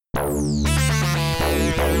Oppa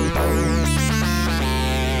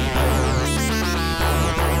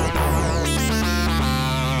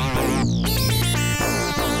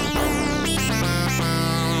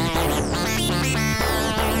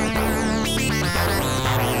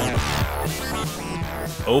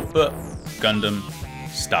Gundam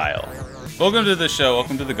Style. Welcome to the show.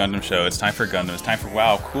 Welcome to the Gundam Show. It's time for Gundam. It's time for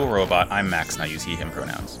Wow, Cool Robot. I'm Max, and I use he, him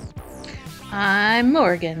pronouns. I'm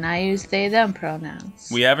Morgan. I use they, them pronouns.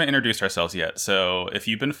 We haven't introduced ourselves yet, so if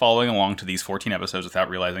you've been following along to these 14 episodes without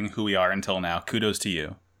realizing who we are until now, kudos to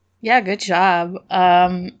you. Yeah, good job.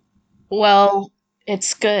 Well,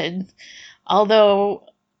 it's good. Although,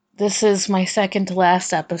 this is my second to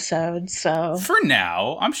last episode, so... For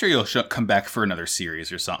now, I'm sure you'll come back for another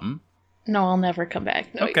series or something. No, I'll never come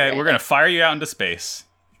back. No, okay, we're gonna fire you out into space.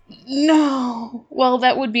 No! Well,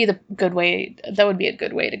 that would be a good way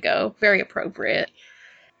to go. Very appropriate.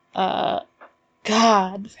 God.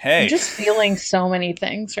 Hey. I'm just feeling so many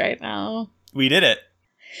things right now. We did it.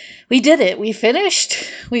 We did it. We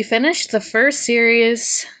finished the first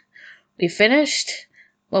series. We finished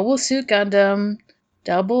Mobile Suit Gundam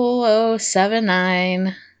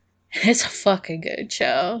 0079. It's a fucking good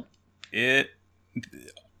show.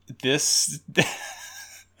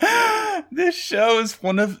 This show is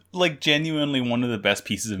genuinely one of the best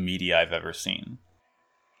pieces of media I've ever seen.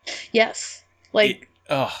 Yes.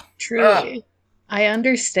 Truly. I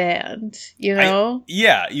understand, you know?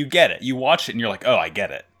 Yeah, you get it. You watch it and you're like, oh, I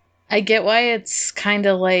get it. I get why it's kind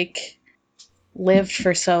of lived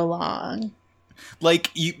for so long. And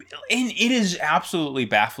it is absolutely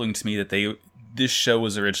baffling to me that this show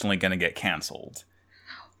was originally going to get canceled.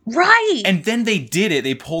 Right! And then they did it,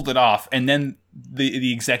 they pulled it off, and then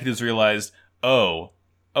the executives realized, it's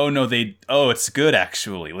good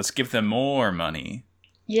actually. Let's give them more money.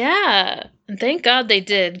 Yeah, and thank God they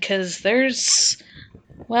did, because there's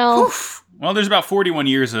about 41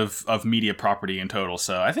 years of media property in total,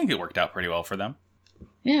 so I think it worked out pretty well for them.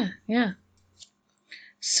 Yeah.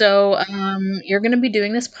 So, you're going to be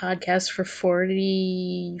doing this podcast for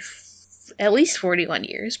at least 41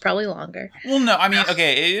 years, probably longer. Well, no, I mean,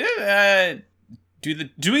 okay,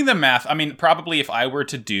 doing the math, I mean, probably if I were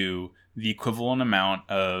to do the equivalent amount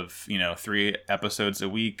of, 3 episodes a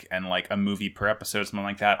week and a movie per episode, something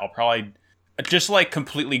like that, I'll probably, just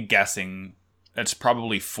completely guessing, it's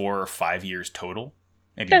probably 4 or 5 years total.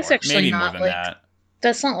 Maybe that's more. Actually maybe not more than that.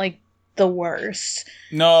 That's not the worst.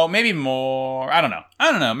 No, maybe more. I don't know.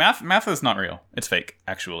 Math is not real. It's fake,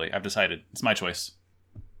 actually. I've decided. It's my choice.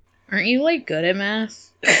 Aren't you good at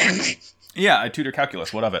math? Yeah, I tutor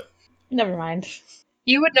calculus. What of it? Never mind.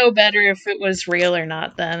 You would know better if it was real or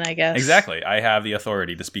not then, I guess. Exactly. I have the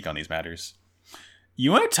authority to speak on these matters.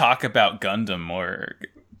 You want to talk about Gundam more?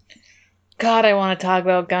 God, I want to talk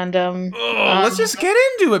about Gundam. Let's just get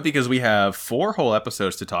into it because we have 4 whole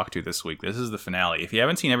episodes to talk to this week. This is the finale. If you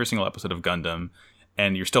haven't seen every single episode of Gundam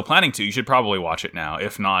and you're still planning to, you should probably watch it now.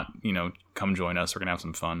 If not, come join us. We're going to have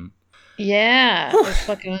some fun. Yeah, it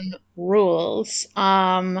fucking rules.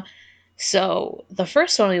 So the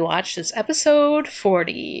first one we watched is episode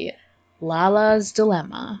 40, Lala's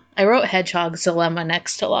Dilemma. I wrote Hedgehog's Dilemma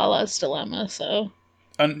next to Lala's Dilemma, so...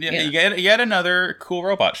 You get yet another cool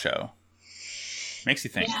robot show. Makes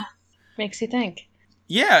you think. Yeah, makes you think.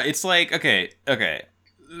 Yeah, it's okay.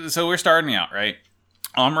 So we're starting out, right?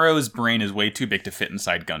 Amuro's brain is way too big to fit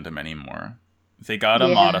inside Gundam anymore. They gotta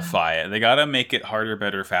modify it. They gotta make it harder,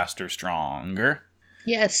 better, faster, stronger.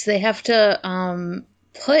 Yes, they have to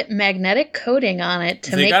put magnetic coating on it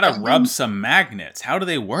to make. They gotta rub some magnets. How do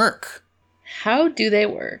they work? How do they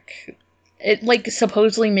work? It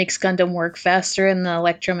supposedly makes Gundam work faster in the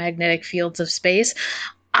electromagnetic fields of space.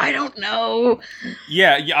 I don't know.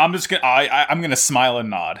 Yeah. I'm just gonna. I'm gonna smile and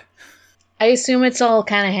nod. I assume it's all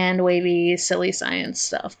kind of hand wavy, silly science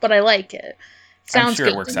stuff, but I like it. Sounds good. I'm sure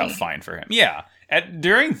it works out fine for him. Yeah.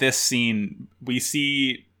 During this scene, we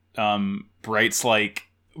see Bright's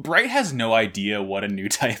Bright has no idea what a new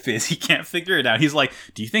type is. He can't figure it out. He's like,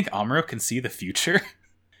 do you think Amuro can see the future?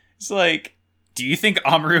 It's do you think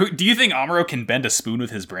Amuro can bend a spoon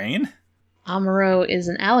with his brain? Amuro is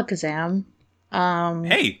an Alakazam.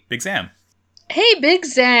 Hey, Big Zam. Hey, Big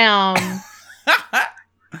Zam.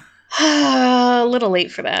 A little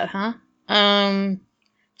late for that, huh?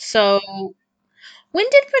 So... When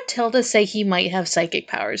did Matilda say he might have psychic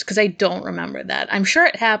powers? Because I don't remember that. I'm sure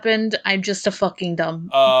it happened. I'm just a fucking dumb.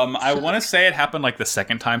 I want to say it happened the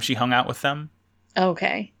second time she hung out with them.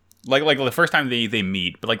 Okay. Like the first time they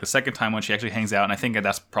meet, but the second time when she actually hangs out, and I think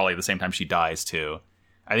that's probably the same time she dies too.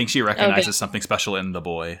 I think she recognizes something special in the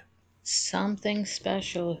boy. Something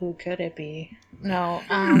special. Who could it be? No.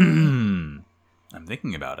 I'm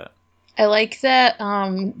thinking about it. I like that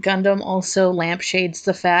Gundam also lampshades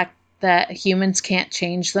the fact that humans can't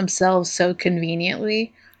change themselves so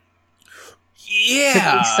conveniently to be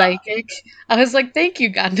Yeah. psychic. I was like, thank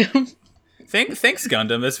you, Gundam. Thanks,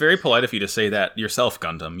 Gundam. It's very polite of you to say that yourself,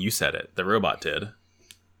 Gundam. You said it. The robot did.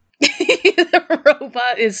 The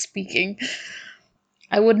robot is speaking.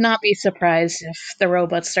 I would not be surprised if the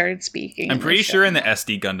robot started speaking. I'm pretty sure in the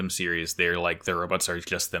SD Gundam series, they're like the robots are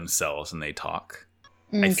just themselves and they talk.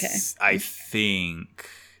 Okay. I think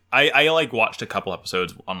I like watched a couple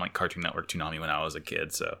episodes on like Cartoon Network Toonami when I was a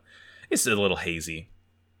kid, so it's a little hazy.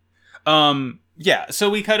 Yeah. So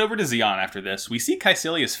we cut over to Zeon after this. We see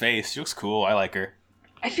Kaecilia's face. She looks cool. I like her.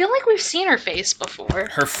 I feel like we've seen her face before.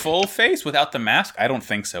 Her full face without the mask? I don't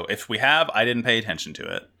think so. If we have, I didn't pay attention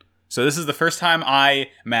to it. So this is the first time I,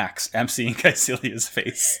 Max, am seeing Kaecilia's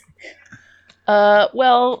face.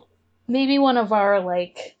 Well, maybe one of our,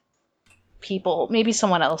 like, people, maybe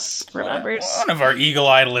someone else remembers. One of our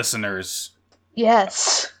eagle-eyed listeners.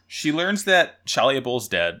 Yes. She learns that Shalia Bull's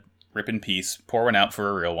dead. Rip in peace. Pour one out for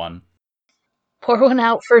a real one. Pour one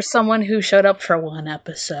out for someone who showed up for one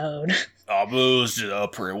episode. Bull's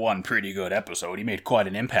up for one pretty good episode. He made quite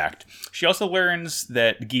an impact. She also learns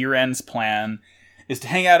that Giren's plan is to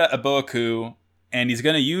hang out at Aboaku, and he's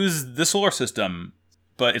going to use the solar system.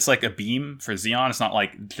 But it's like a beam for Zeon. It's not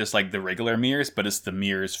like just like the regular mirrors, but it's the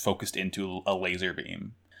mirrors focused into a laser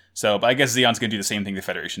beam. So, but I guess Zeon's going to do the same thing the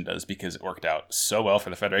Federation does, because it worked out so well for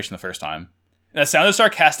the Federation the first time. That sounded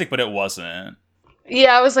sarcastic, but it wasn't.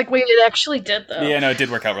 Yeah, I was like, wait, it actually did, though. Yeah, no, it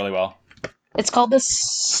did work out really well. It's called the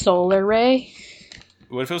solar ray.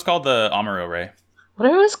 What if it was called the Amuro Ray? What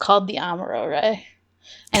if it was called the Amuro ray?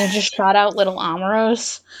 And it just shot out little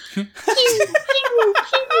Amuros?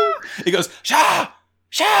 It goes, Sha!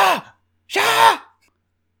 Sha! Sha!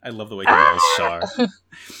 I love the way he yells Char.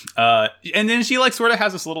 And then she like sort of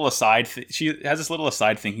has this little aside. She has this little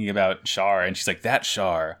aside thinking about Char, and she's like, "That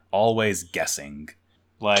Char, always guessing."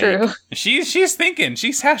 Like, True. She's thinking.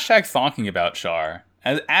 She's hashtag thonking about Char,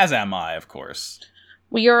 as am I, of course.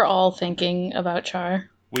 We are all thinking about Char.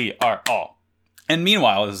 We are all. And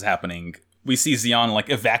meanwhile, this is happening. We see Zeon like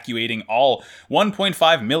evacuating all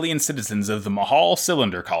 1.5 million citizens of the Mahal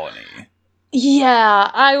Cylinder Colony.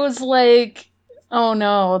 Yeah, I was like, oh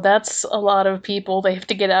no, that's a lot of people. They have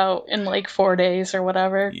to get out in like 4 days or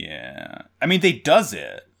whatever. Yeah. I mean, they does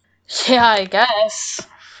it. Yeah, I guess.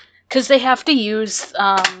 Because they have to use,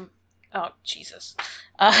 oh, Jesus.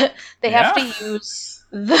 They have to use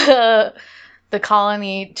the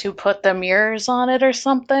colony to put the mirrors on it or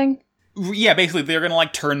something. Yeah, basically, they're going to,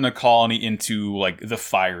 like, turn the colony into, like, the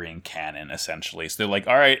firing cannon, essentially. So they're like,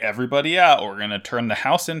 all right, everybody out. We're going to turn the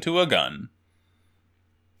house into a gun.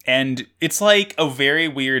 And it's, like, a very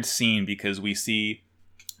weird scene because we see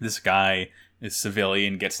this guy, this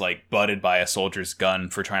civilian, gets, like, butted by a soldier's gun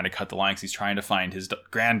for trying to cut the line because he's trying to find his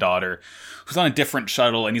granddaughter, who's on a different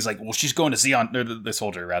shuttle. And he's like, well, she's going to Zeon, or the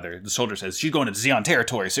soldier, rather. The soldier says, she's going to Zeon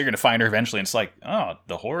territory, so you're going to find her eventually. And it's like, oh,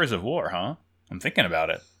 the horrors of war, huh? I'm thinking about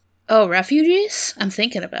it. Oh, refugees? I'm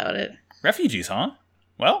thinking about it. Refugees, huh?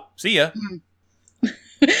 Well, see ya.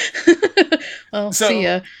 Well, see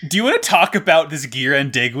ya. Do you want to talk about this Gira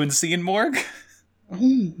and Degwin scene, Morg?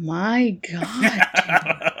 Oh my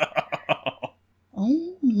god.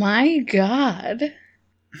 Oh my god.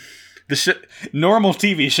 The normal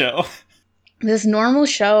TV show. This normal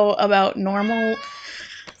show about normal...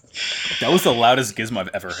 That was the loudest gizmo I've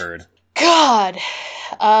ever heard. God.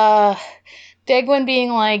 Degwin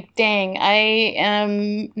being like, dang, I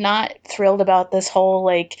am not thrilled about this whole,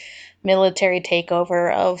 like, military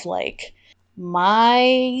takeover of, like,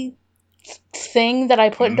 my thing that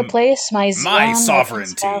I put into place, my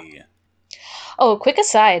sovereignty. Oh, quick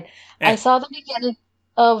aside. Eh. I saw the beginning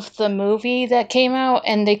of the movie that came out,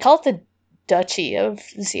 and they called it the Duchy of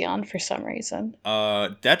Zeon for some reason.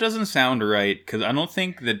 That doesn't sound right, because I don't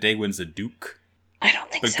think that Degwin's a duke. I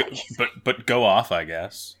don't think so either. But go off, I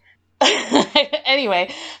guess.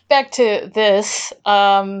 Anyway, back to this.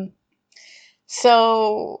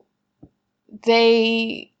 So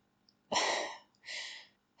they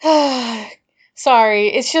sorry,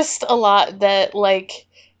 it's just a lot that like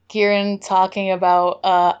Giren talking about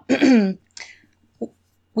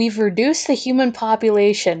we've reduced the human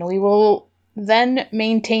population. We will then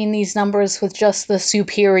maintain these numbers with just the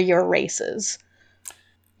superior races.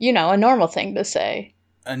 You know, a normal thing to say.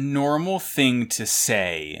 A normal thing to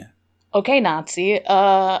say. Okay, Nazi.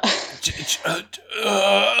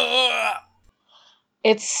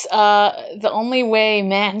 It's the only way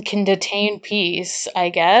man can detain peace, I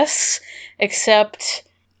guess. Except,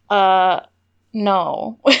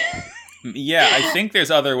 no. Yeah, I think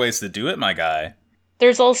there's other ways to do it, my guy.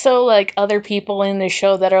 There's also like other people in the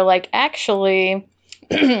show that are like, actually,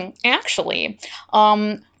 actually,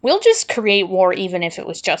 we'll just create war even if it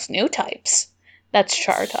was just new types. That's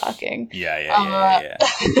Char talking. Yeah.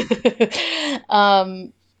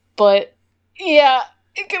 But yeah,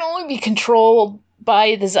 it can only be controlled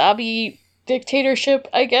by the Zabi dictatorship,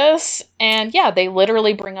 I guess. And yeah, they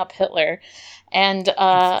literally bring up Hitler. And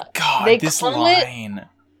God, they this call line. it,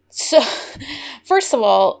 so first of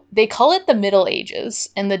all, they call it the Middle Ages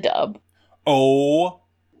in the dub. Oh.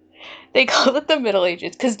 They call it the Middle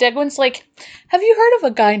Ages because Degwin's like, have you heard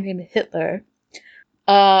of a guy named Hitler?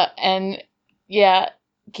 And yeah,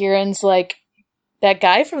 Giran's like, that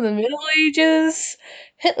guy from the Middle Ages?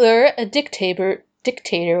 Hitler, a dictator,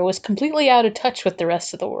 was completely out of touch with the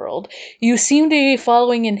rest of the world. You seem to be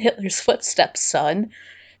following in Hitler's footsteps, son.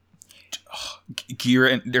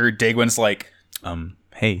 Dagwin's like,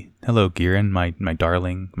 hey, hello, Giran, my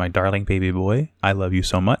darling baby boy. I love you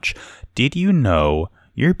so much. Did you know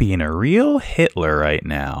you're being a real Hitler right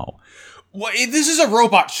now? What? This is a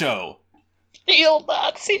robot show. Real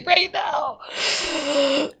Nazi right now.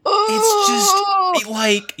 It's just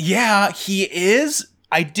like, yeah, he is.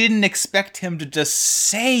 I didn't expect him to just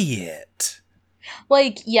say it.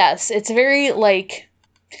 Like, yes, it's very like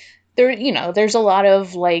there's a lot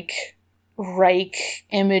of like Reich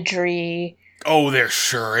imagery. Oh, there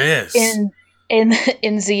sure is. In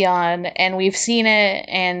Zeon, and we've seen it,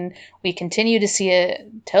 and we continue to see it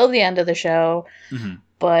till the end of the show. Mm-hmm.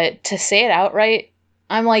 But to say it outright,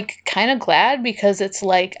 I'm like kind of glad, because it's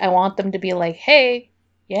like I want them to be like, hey,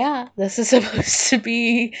 yeah, this is supposed to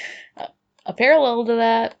be a parallel to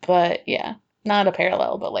that, but yeah, not a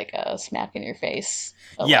parallel, but like a smack in your face.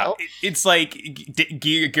 Yeah, it's like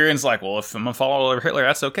Giran's like, well, if I'm gonna follow Hitler,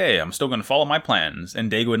 that's okay. I'm still gonna follow my plans.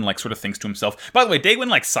 And Dagwin like sort of thinks to himself. By the way, Dagwin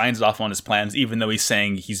like signs off on his plans, even though he's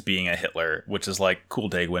saying he's being a Hitler, which is like, cool,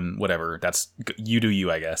 Dagwin, whatever. That's you do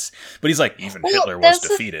you, I guess. But he's like, even Hitler was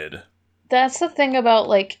defeated. That's the thing about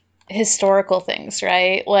like historical things,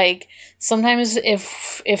 right? Like sometimes if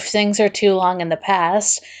things are too long in the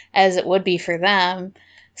past, as it would be for them,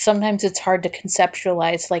 sometimes it's hard to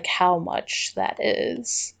conceptualize like how much that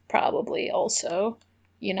is. Probably also,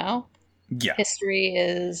 yeah. History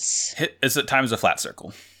is at times a flat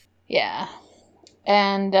circle. Yeah,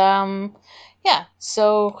 and yeah.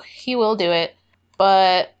 So he will do it,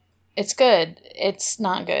 but it's good. It's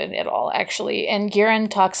not good at all, actually. And Giran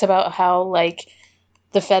talks about how like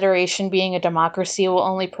the Federation being a democracy will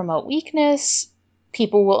only promote weakness.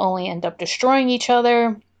 People will only end up destroying each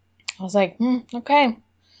other. I was like, okay.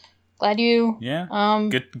 Glad you. Yeah.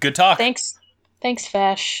 Good talk. Thanks,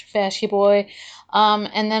 Fashy boy.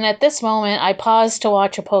 And then at this moment, I paused to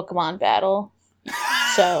watch a Pokemon battle.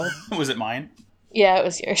 So. Was it mine? Yeah, it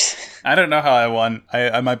was yours. I don't know how I won.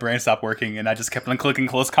 My brain stopped working, and I just kept on clicking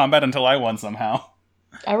close combat until I won somehow.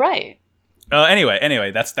 All right.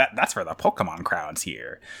 Anyway, that's for the Pokemon crowds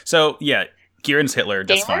here. So yeah, Giran's Hitler.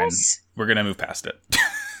 That's fine. We're gonna move past it.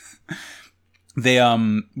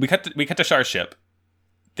 We cut to Char's ship.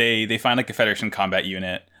 They find like a Federation combat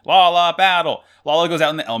unit. Lala battle. Lala goes out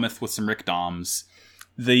in the Elmith with some Rick Doms.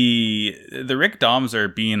 The Rick Doms are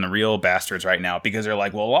being real bastards right now because they're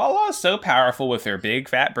like, well, Lala's so powerful with her big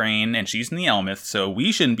fat brain, and she's in the Elmith, so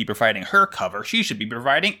we shouldn't be providing her cover. She should be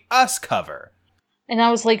providing us cover. And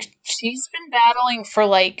I was like, she's been battling for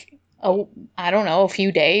like a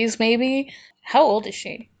few days maybe. How old is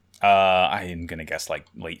she? I am gonna guess like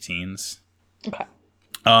late teens. Okay.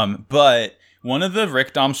 But one of the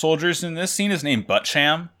Rick Dom soldiers in this scene is named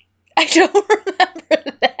Buttsham. I don't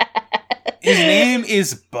remember that. His name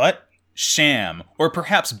is Butt Sham, or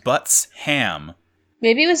perhaps Butts Ham.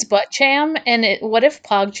 Maybe it was Buttcham, and what if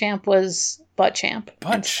PogChamp was Buttchamp?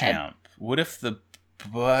 Buttchamp. What if the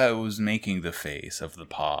butt was making the face of the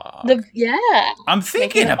Pog? I'm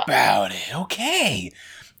thinking about it. Okay.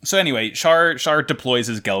 So anyway, Char deploys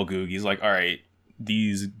his Gelgoog. He's like, all right,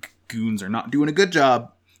 these goons are not doing a good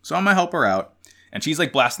job, so I'm gonna help her out. And she's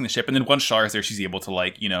like blasting the ship, and then once Char is there, she's able to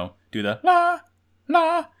like, do the la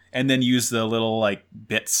la, and then use the little like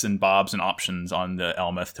bits and bobs and options on the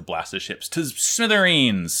Elmith to blast the ships to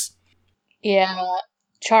smithereens. Yeah,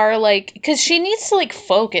 Char because she needs to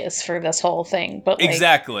focus for this whole thing, but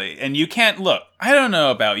exactly. And you can't look. I don't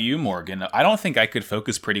know about you, Morgan. I don't think I could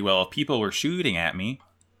focus pretty well if people were shooting at me.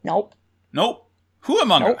 Nope. Who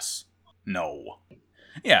among us? No.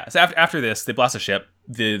 Yeah. So after this, they blast a ship.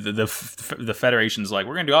 The Federation's like,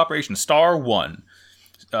 we're gonna do Operation Star 1,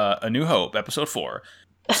 A New Hope, Episode 4,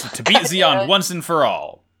 to beat Zeon once and for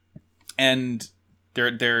all. And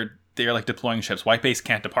they they're like deploying ships. White Base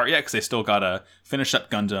can't depart yet because they still gotta finish up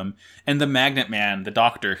Gundam. And the Magnet Man, the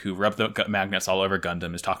doctor who rubbed the magnets all over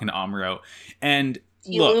Gundam, is talking to Amuro. And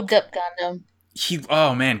he lubed up Gundam.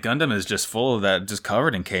 Oh man, Gundam is just full of that, just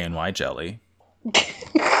covered in KNY jelly.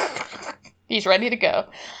 He's ready to go.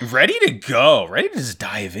 Ready to just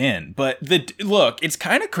dive in. But look, it's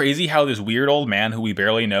kind of crazy how this weird old man who we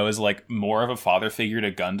barely know is like more of a father figure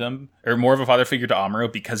to Gundam, or more of a father figure to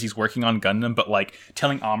Amuro because he's working on Gundam, but like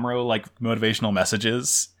telling Amuro like motivational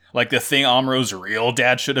messages, like the thing Amuro's real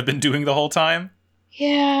dad should have been doing the whole time.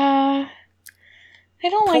 Yeah, I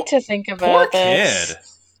don't like to think about this. Kid.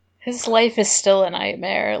 His life is still a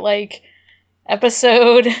nightmare. Like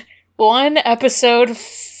episode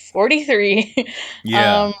 43.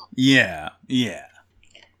 Yeah. Yeah.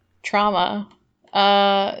 Trauma.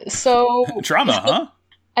 So trauma, huh?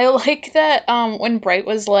 I like that when Bright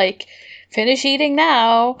was like, finish eating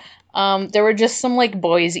now, there were just some like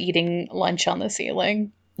boys eating lunch on the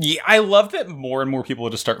ceiling. Yeah, I love that more and more people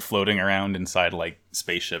just start floating around inside like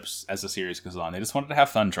spaceships as the series goes on. They just wanted to have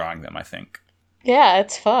fun drawing them, I think. Yeah,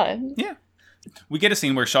 it's fun. Yeah. We get a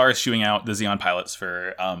scene where Char is shooing out the Zeon pilots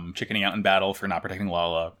for chickening out in battle for not protecting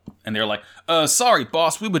Lala. And they're like, sorry,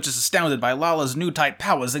 boss, we were just astounded by Lala's new type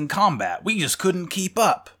powers in combat. We just couldn't keep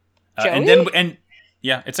up. And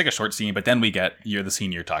yeah, it's like a short scene, but then we get the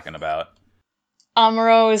scene you're talking about.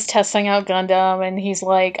 Amuro is testing out Gundam, and he's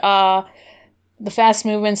like, the fast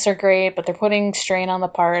movements are great, but they're putting strain on the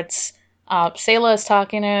parts. Sayla is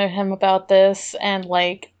talking to him about this, and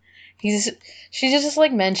like, she just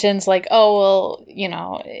like mentions like, oh, well,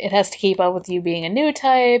 it has to keep up with you being a new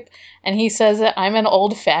type. And he says that I'm an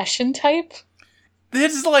old fashioned type.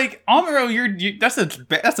 It's like, Amuro,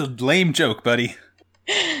 that's a lame joke, buddy.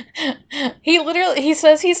 He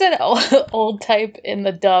says he's an old type in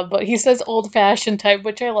the dub, but he says old fashioned type,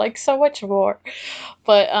 which I like so much more.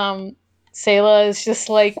 But Sayla is just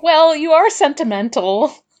like, well, you are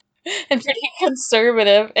sentimental and pretty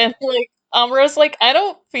conservative, and like Amuro's like, I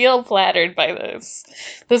don't feel flattered by this.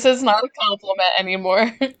 This is not a compliment anymore.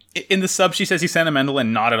 In the sub, she says he's sentimental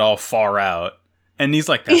and not at all far out. And he's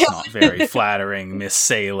like, that's not very flattering, Miss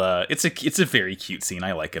Sayla. It's a very cute scene.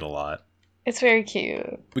 I like it a lot. It's very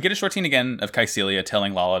cute. We get a short scene again of Kycilia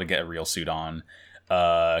telling Lala to get a real suit on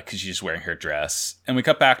because she's just wearing her dress. And we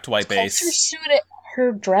cut back to White Base. Her suit,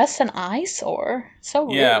 her dress, an eyesore. So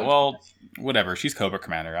rude. Yeah, well, whatever. She's Cobra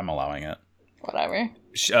Commander. I'm allowing it. Whatever.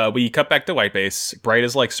 We cut back to White Base. Bright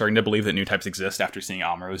is like starting to believe that new types exist after seeing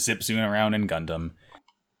Amuro zip-zoom around in Gundam.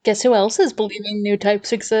 Guess who else is believing new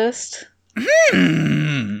types exist?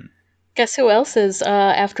 Guess who else is,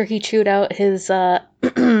 after he chewed out his the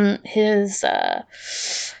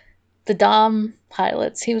Dom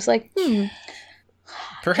pilots, he was like,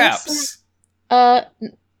 Perhaps.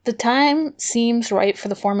 The time seems right for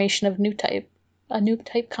the formation of a new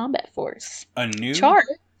type combat force. A new Char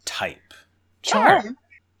type.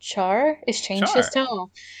 Char is changed his tone.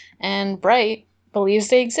 And Bright believes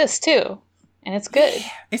they exist too. And it's good.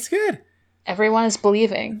 Yeah, it's good. Everyone is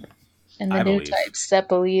believing in the new types that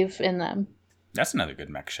believe in them. That's another good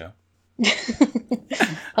mech show.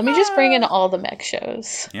 Let me just bring in all the mech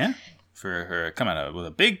shows. Yeah. For her coming out with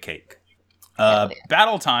a big cake.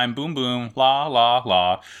 Battle time, boom boom, la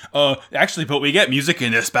la la. Actually, but we get music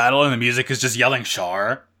in this battle, and the music is just yelling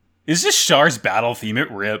Char. Is this Char's battle theme?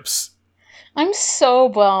 It rips. I'm so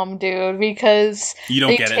bummed, dude, because you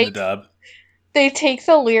don't get it in the dub. They take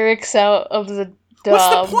the lyrics out of the dub.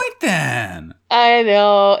 What's the point then? I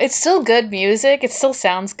know. It's still good music. It still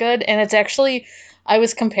sounds good, and it's actually, I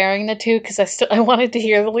was comparing the two because I wanted to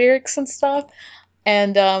hear the lyrics and stuff.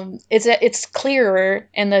 And it's clearer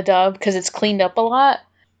in the dub because it's cleaned up a lot.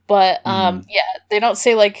 But yeah, they don't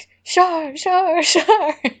say like Char, Char,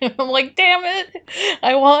 Char. I'm like, damn it!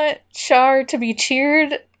 I want Char to be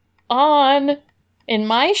cheered on in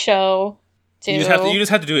my show. Too. You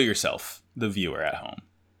just have to do it yourself, the viewer at home.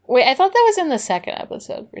 Wait, I thought that was in the second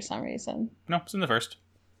episode for some reason. No, it's in the first.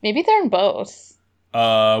 Maybe they're in both.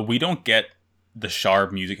 We don't get the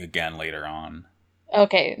Char music again later on.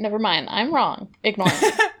 Okay, never mind. I'm wrong. Ignore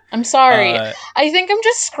me. I'm sorry. I think I'm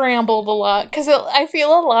just scrambled a lot because I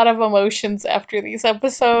feel a lot of emotions after these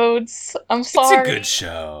episodes. I'm sorry. It's a good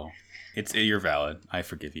show. You're valid. I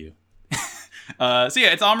forgive you. So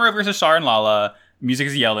yeah, it's Amuro versus Char and Lala. Music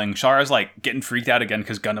is yelling. Char is like getting freaked out again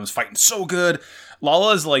because Gundam's fighting so good.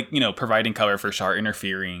 Lala is like, providing cover for Char,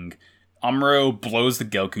 interfering. Amuro blows the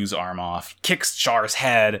Gelku's arm off, kicks Char's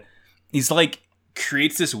head. He's like,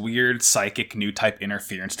 creates this weird psychic new type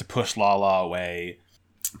interference to push Lala away.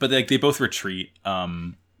 But like they both retreat.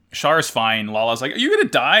 Char's fine. Lala's like, "Are you gonna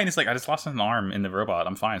die?" And he's like, "I just lost an arm in the robot.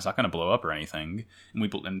 I'm fine. It's not gonna blow up or anything."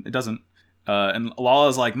 And it doesn't. And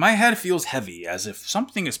Lala's like, "My head feels heavy, as if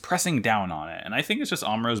something is pressing down on it." And I think it's just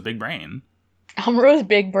Amuro's big brain. Amuro's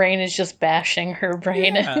big brain is just bashing her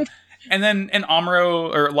brain. Yeah. And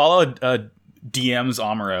Lala DMs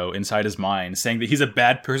Amuro inside his mind, saying that he's a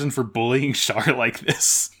bad person for bullying Char like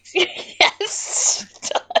this.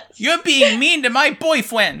 Yes. You're being mean to my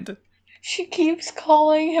boyfriend. She keeps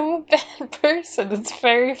calling him a bad person. It's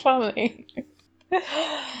very funny.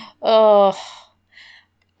 Oh.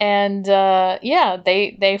 And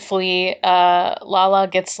they flee. Lala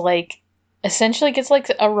essentially gets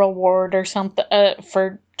like a reward or something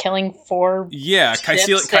for killing 4. Yeah,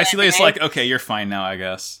 Kycilia is like, "Okay, you're fine now, I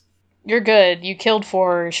guess. You're good. You killed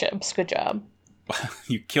 4 ships. Good job."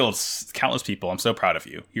 You killed countless people. I'm so proud of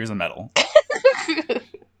you. Here's a medal.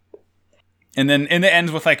 And then it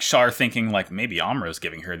ends with like Char thinking like, maybe Amuro's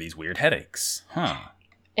giving her these weird headaches. Huh.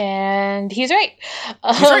 And he's right.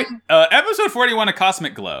 He's right. Episode 41, A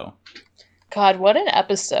Cosmic Glow. God, what an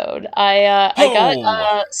episode. I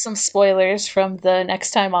got some spoilers from the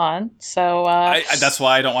Next Time On, so... that's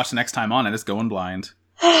why I don't watch the Next Time On. I just go in blind.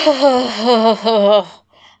 I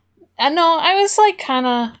know, I was like kind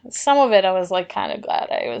of... Some of it I was like kind of glad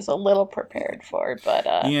I was a little prepared for, but...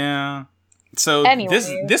 Yeah. So anyway.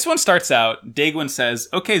 this one starts out, Dagwin says,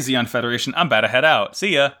 "Okay, Zeon Federation, I'm about to head out.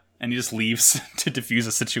 See ya." And he just leaves to defuse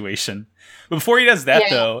a situation. But before he does that,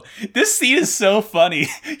 though, this scene is so funny.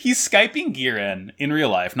 He's Skyping Gihren in real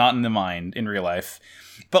life, not in the mind, in real life.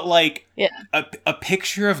 But, like, a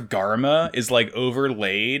picture of Garma is, like,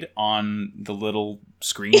 overlaid on the little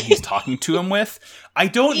screen he's talking to him with. I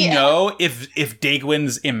don't know if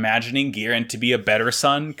Dagwin's imagining Gihren to be a better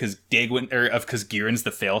son, because Giren's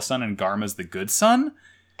the fail son and Garma's the good son.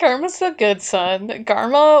 Garma's the good son.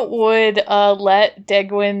 Garma would let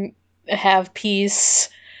Dagwin have peace,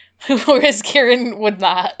 whereas Gihren would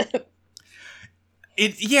not.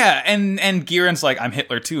 And Giren's like, "I'm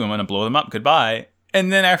Hitler too, I'm gonna blow them up, goodbye." And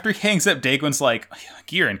then after he hangs up, Dagwin's like,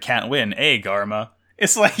 "Gihren can't win, Garma?"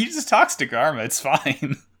 It's like, he just talks to Garma, it's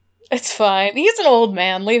fine. It's fine. He's an old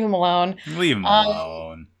man, leave him alone. Leave him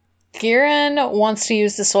alone. Gihren wants to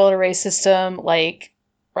use the solar ray system, like,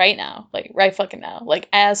 right now. Like, right fucking now. Like,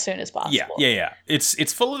 as soon as possible. Yeah.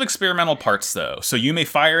 It's full of experimental parts, though, so you may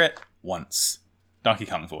fire it once. Donkey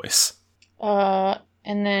Kong voice. And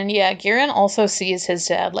then, Gihren also sees his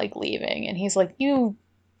dad, like, leaving, and he's like, "You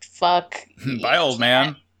fuck. Bye, old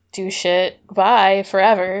man. Do shit. Bye,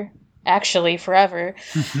 forever. Actually, forever."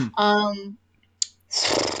 And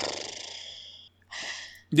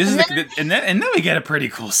then we get a pretty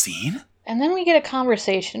cool scene. And then we get a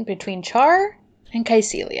conversation between Char and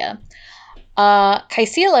Kycilia.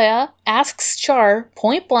 Kycilia asks Char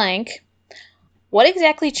point blank, what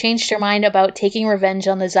exactly changed your mind about taking revenge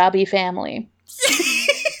on the Zabi family?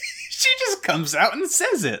 She just comes out and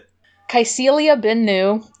says it. Kycilia been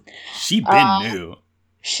knew. She knew.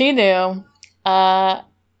 She knew.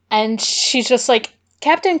 And she's just like,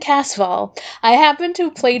 "Captain Casval, I happened to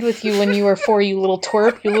have played with you when you were 4, you little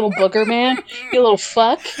twerp, you little booger man, you little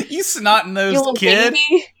fuck. You snot-nosed kid.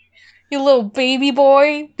 Baby, you little baby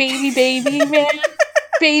boy, baby man,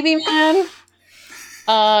 baby man."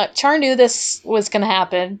 Char knew this was gonna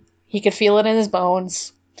happen. He could feel it in his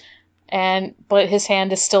bones. But his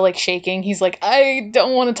hand is still, like, shaking. He's like, "I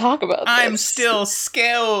don't want to talk about this. I'm still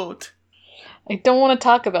scared. I don't want to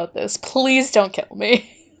talk about this. Please don't kill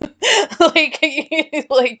me." Kycilia's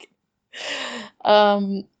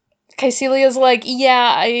like,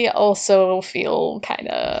 "Yeah, I also feel kind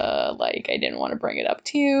of like I didn't want to bring it up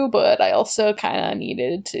to you, but I also kind of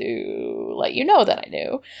needed to let you know that I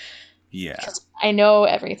knew." Yeah. Because I know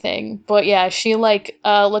everything. But yeah, she, like,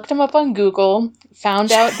 looked him up on Google,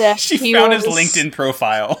 found out that she found his LinkedIn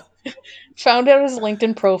profile. Found out his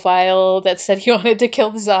LinkedIn profile that said he wanted to kill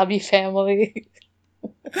the Zabi family.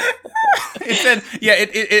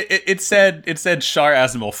 It said Char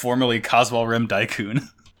Aznable, formerly Casval Rem Daikun.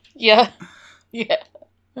 Yeah.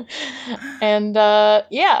 And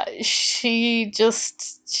she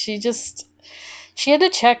had to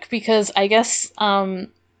check because I guess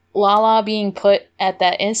Lala being put at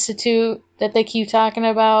that institute that they keep talking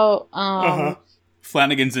about.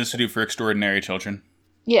 Flanagan's Institute for Extraordinary Children.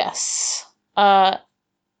 Yes.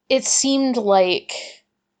 It seemed like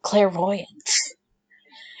clairvoyant.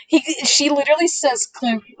 She literally says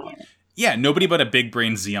clairvoyant. Yeah, nobody but a big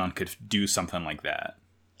brain Zeon could do something like that.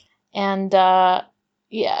 And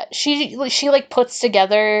she like puts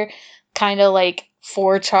together kind of like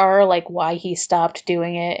for Char like why he stopped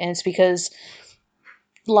doing it, and it's because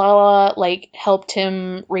Lala, like, helped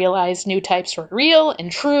him realize new types were real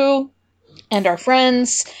and true and are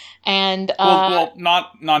friends. And, well,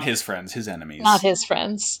 not his friends, his enemies. not his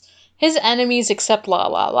friends. His enemies except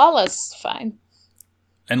Lala. Lala's fine.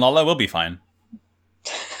 And Lala will be fine.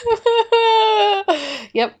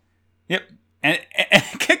 Yep. And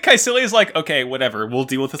Caecilia is like, okay, whatever, we'll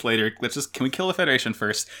deal with this later. Can we kill the Federation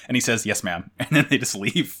first? And he says, yes, ma'am. And then they just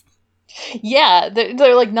leave. Yeah,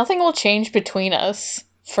 they're like, nothing will change between us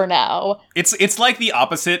for now. It's like the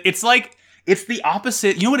opposite. It's the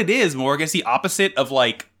opposite. You know what it is, Morg? It's the opposite of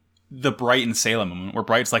like the Bright and Salem moment, where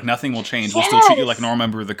Bright's like, nothing will change. We'll still treat you like a normal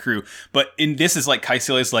member of the crew. But in this is like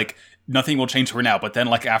Caecilia's like, nothing will change for now. But then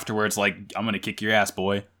like afterwards, like, I'm gonna kick your ass,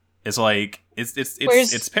 boy. It's like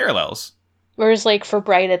it's parallels. Whereas, like, for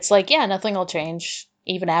Bright, it's like, yeah, nothing will change.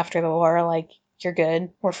 Even after the war, like, you're good.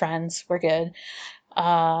 We're friends. We're good.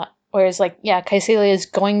 Whereas, like, yeah, Caecilia is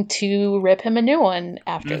going to rip him a new one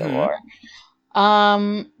after the war.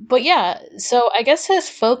 But yeah, so I guess his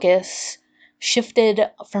focus shifted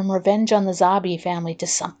from revenge on the Zabi family to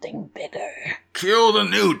something bigger. Kill the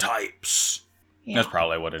new types. Yeah. That's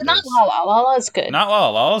probably what it Not is. Lala. Lala's good. Not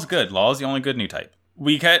Lala. Lala's good. Lala's the only good new type.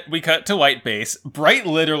 We cut to White Base. Bright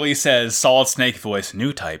literally says, Solid Snake voice,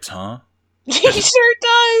 new types, huh? He sure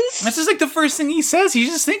does. That's just like the first thing he says. He's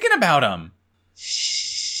just thinking about him.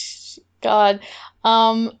 God.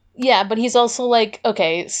 Yeah, but he's also like,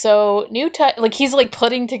 okay, so new type, like, he's like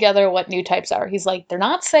putting together what new types are. He's like, they're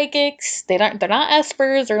not psychics, they're not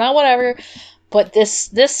espers, they're not whatever, but this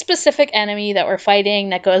specific enemy that we're fighting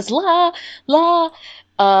that goes la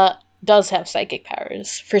does have psychic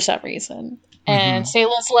powers for some reason. And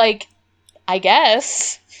Sayla's like, I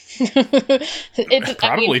guess.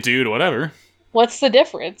 Probably, dude, whatever. What's the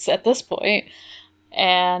difference at this point?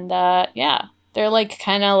 And yeah, they're like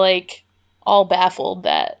kind of like all baffled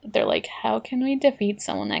that they're like, how can we defeat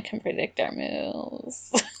someone that can predict our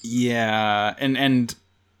moves? Yeah, and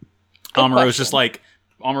Amuro's just like,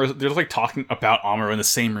 they're just like talking about Amuro in the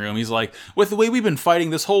same room. He's like, with the way we've been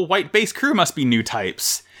fighting, this whole White Base crew must be new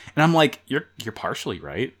types. And I'm like, you're partially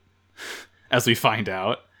right, as we find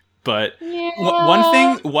out. But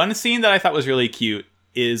yeah. one scene that I thought was really cute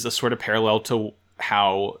is a sort of parallel to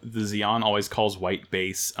how the Zeon always calls White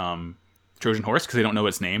Base Trojan Horse, because they don't know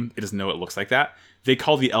its name. It doesn't know it looks like that. They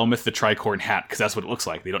call the Elmeth the Tricorn Hat, because that's what it looks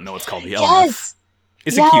like. They don't know it's called the Elmeth.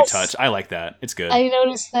 It's a cute touch. I like that. It's good. I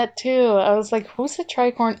noticed that too. I was like, who's the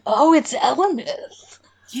Tricorn? Oh, it's Elmeth.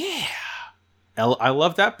 Yeah. I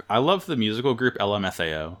love that. I love the musical group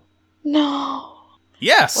LMFAO. No.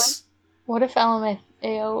 Yes. What if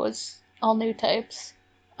LMFAO was all new types?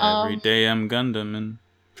 Every day I'm Gundam and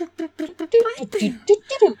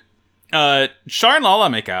Char and Lala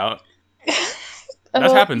make out.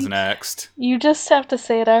 That happens next. You just have to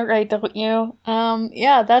say it outright, don't you?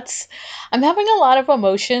 Yeah, I'm having a lot of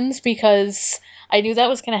emotions because I knew that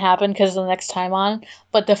was going to happen because of the next time on,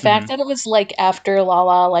 but the fact that it was like after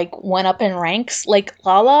Lala like went up in ranks, like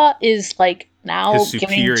Lala is like now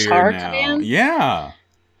giving Char commands. Yeah.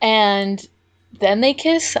 And then they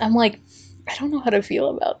kiss. I'm like, I don't know how to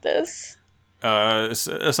feel about this.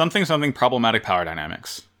 Something problematic power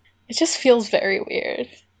dynamics. It just feels very weird.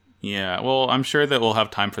 Yeah, well, I'm sure that we'll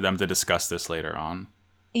have time for them to discuss this later on.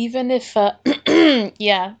 Even if,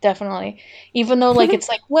 yeah, definitely. Even though, like, it's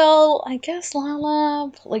like, well, I guess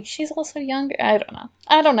Lala, like, she's also younger. I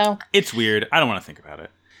don't know. It's weird. I don't want to think about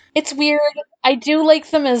it. It's weird. I do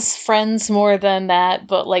like them as friends more than that,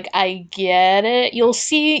 but, like, I get it.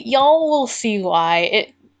 Y'all will see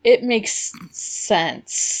why. It makes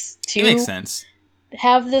sense to It makes sense.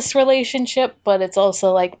 have this relationship, but it's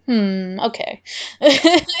also like, okay.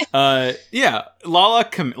 Yeah,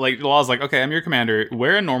 Lala's like, okay, I'm your commander.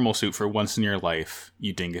 Wear a normal suit for once in your life,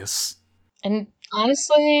 you dingus. And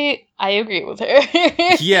honestly, I agree with her.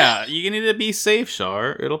 Yeah, you need to be safe,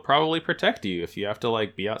 Char. It'll probably protect you if you have to,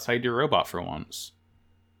 like, be outside your robot for once.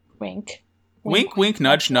 Wink. Wink, wink,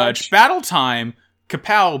 nudge, nudge. Battle time.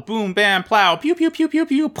 Kapow, boom, bam, plow, pew, pew, pew, pew,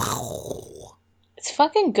 pew. It's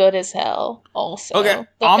fucking good as hell, also. Okay,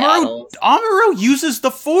 Amuro uses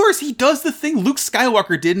the Force. He does the thing Luke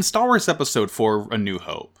Skywalker did in Star Wars Episode 4, A New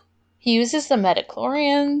Hope. He uses the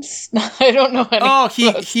midichlorians. I don't know any. Oh,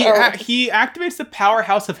 he activates the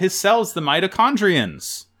powerhouse of his cells, the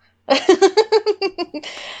mitochondrians.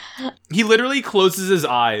 He literally closes his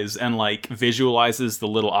eyes and, like, visualizes the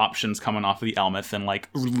little options coming off of the Elmeth and, like,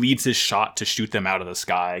 leads his shot to shoot them out of the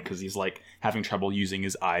sky because he's, like, having trouble using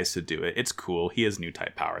his eyes to do it. It's cool. He has new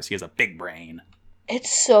type powers. He has a big brain.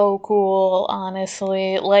 It's so cool,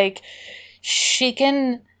 honestly. Like, she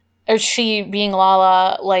being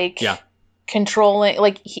Lala, like, controlling,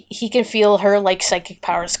 like he can feel her like psychic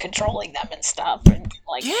powers controlling them and stuff, and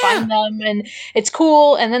like find them, and it's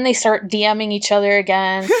cool. And then they start DMing each other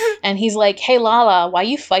again, and he's like, "Hey Lala, why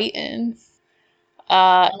you fighting?"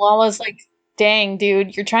 And Lala's like, "Dang,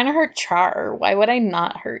 dude, you're trying to hurt Char. Why would I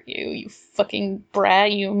not hurt you? You fucking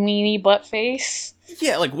brat, you meanie butt face."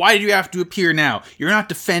 Yeah, like, why do you have to appear now? You're not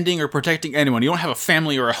defending or protecting anyone. You don't have a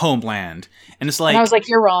family or a homeland. And it's like... And I was like,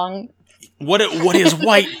 "You're wrong." What is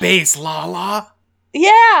white base, Lala?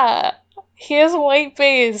 Yeah! He has a white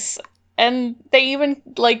base. And they even,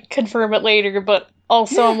 like, confirm it later, but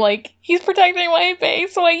also I'm like, he's protecting white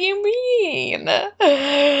base, what do you mean?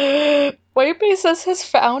 White base is his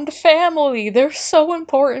found family. They're so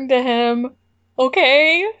important to him.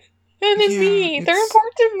 Okay? And to me. They're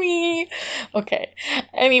important to me. Okay.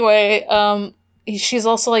 Anyway, she's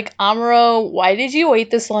also like, "Amuro, why did you wait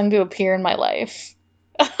this long to appear in my life?"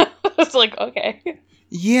 It's like, okay.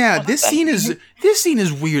 Yeah, this scene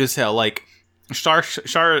is weird as hell. Like, Char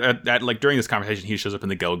at like during this conversation, he shows up in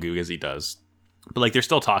the Gelgoog as he does, but like they're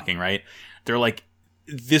still talking, right? They're like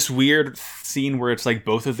this weird scene where it's like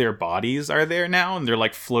both of their bodies are there now, and they're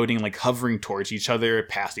like floating, like hovering towards each other,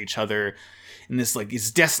 past each other, and this like it's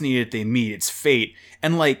destiny that they meet, it's fate,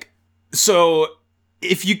 and like so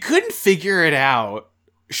if you couldn't figure it out,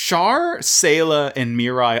 Char, Sayla, and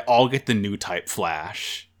Mirai all get the new type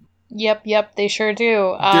flash. Yep, they sure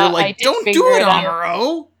do. They're like, "Don't do it,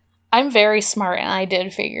 Amuro!" I'm very smart, and I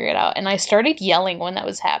did figure it out. And I started yelling when that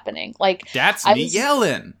was happening. Like, that's me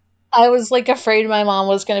yelling. I was like afraid my mom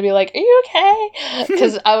was gonna be like, "Are you okay?"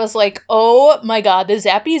 Because I was like, "Oh my god, the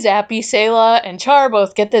Zappy Sayla and Char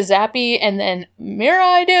both get the Zappy, and then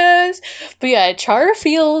Mirai does." But yeah, Char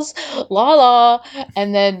feels Lala,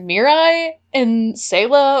 and then Mirai and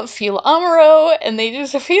Sayla feel Amuro, and they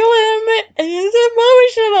just feel him, and it's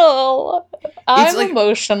emotional. I'm like,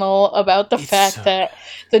 emotional about the fact that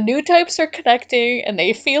the new types are connecting, and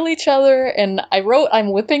they feel each other, and I wrote,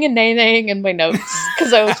 "I'm whipping and nay-naying" in my notes,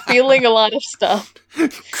 because I was feeling a lot of stuff.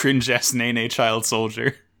 Cringe-ass nay-nay child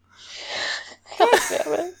soldier. God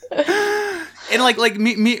damn it. And like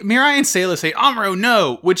Mirai and Sayla say, "Amuro,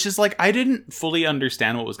 no," which is like, I didn't fully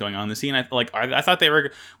understand what was going on in the scene. I thought they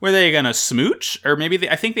were they gonna smooch, or maybe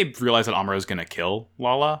I think they realized that Amuro's gonna kill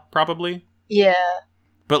Lala, probably. Yeah,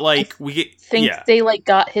 but like they like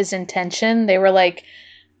got his intention. They were like,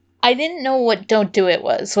 I didn't know what "don't do it"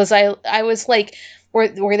 was. I was like,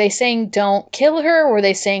 were they saying don't kill her? Were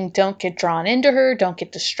they saying don't get drawn into her? Don't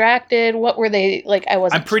get distracted? What were they like? I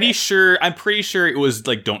wasn't. I'm pretty sure it was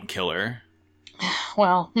like don't kill her.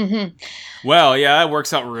 Well, well, yeah, that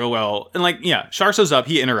works out real well. And like, yeah, Char shows up.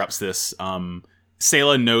 He interrupts this.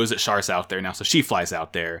 Sayla knows that Char's out there now, so she flies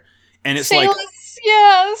out there, and it's Sayla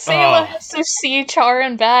has to see Char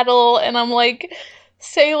in battle, and I'm like,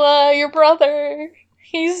 "Sayla, your brother,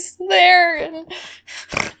 he's there."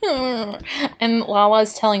 And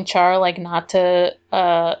Lala's telling Char like not to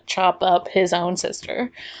chop up his own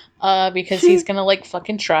sister. Because he's gonna like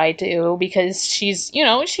fucking try to, because she's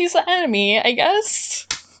the enemy, I guess.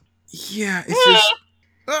 Yeah, it's just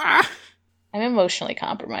I'm emotionally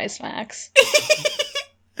compromised, Max.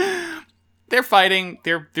 They're fighting.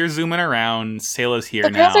 They're zooming around. Sayla's here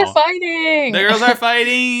now. The girls are fighting. The girls are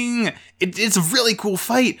fighting. It's a really cool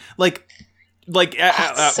fight. Like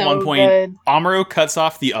at so one point, good. Amuro cuts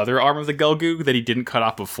off the other arm of the Gelgoog that he didn't cut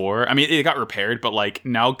off before. I mean, it got repaired, but like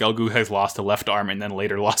now Gelgoog has lost a left arm and then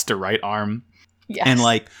later lost a right arm. Yes. And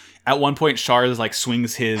like at one point, Char like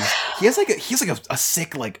swings his. He has like a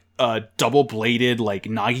sick like double bladed like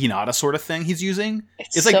Naginata sort of thing he's using.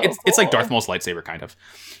 It's like Darth Maul's lightsaber kind of.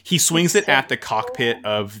 He swings it at the cockpit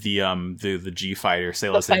of the G fighter.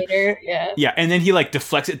 The fighter, yeah. Yeah, and then he like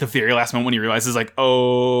deflects it at the very last moment when he realizes like,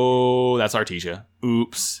 oh, that's Artesia.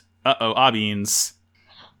 Oops. Beans.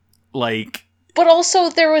 Like. But also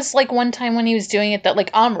there was like one time when he was doing it that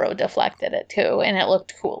like Amuro deflected it too, and it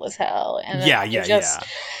looked cool as hell. And yeah.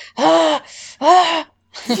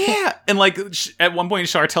 Yeah, and like at one point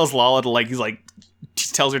Char tells Lala to like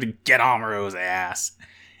tells her to get Amuro's ass,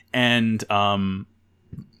 and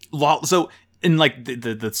so in like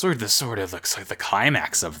the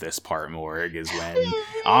climax of this part, Morg, is when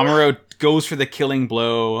Amuro goes for the killing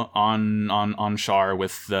blow on Char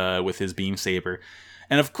with his beam saber,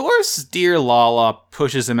 and of course dear Lala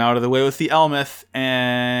pushes him out of the way with the Elmeth,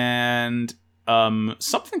 and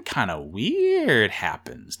something kind of weird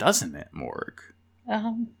happens, doesn't it, Morg?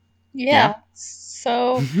 Yeah.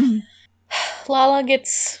 So Lala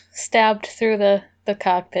gets stabbed through the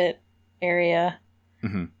cockpit area.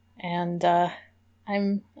 Mm-hmm. And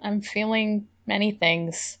I'm feeling many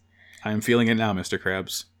things. I'm feeling it now, Mr.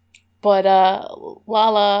 Krabs. But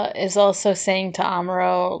Lala is also saying to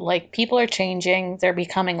Amuro, like, people are changing, they're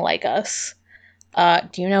becoming like us.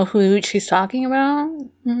 Do you know who she's talking about?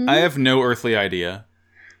 I have no earthly idea.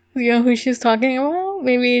 Do you know who she's talking about?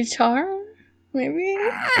 Maybe Char? Maybe?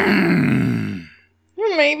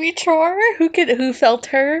 Maybe Char? Who felt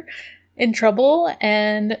her in trouble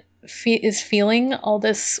and is feeling all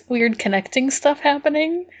this weird connecting stuff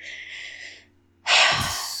happening?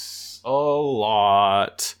 A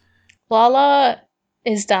lot. Lala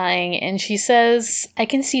is dying and she says, I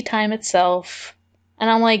can see time itself. And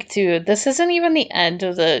I'm like, dude, this isn't even the end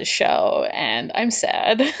of the show, and I'm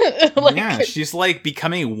sad. Like, yeah, she's like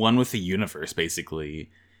becoming one with the universe, basically.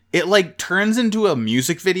 It like turns into a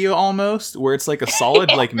music video almost, where it's like a solid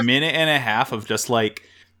like minute and a half of just like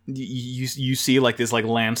you see like this like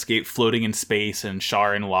landscape floating in space, and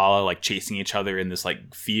Char and Lala like chasing each other in this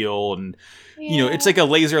like field, and you know, it's like a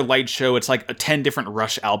laser light show. It's like 10 different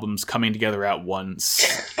Rush albums coming together at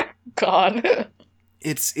once. God.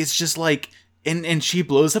 It's just like and she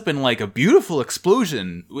blows up in like a beautiful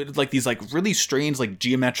explosion with like these like really strange like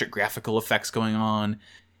geometric graphical effects going on.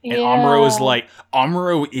 And Amuro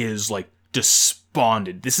is like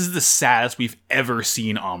despondent. This is the saddest we've ever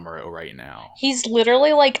seen Amuro right now. He's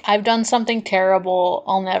literally like, I've done something terrible.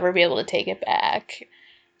 I'll never be able to take it back.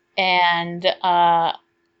 And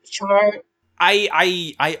Char,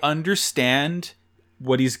 I understand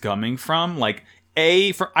what he's coming from. Like,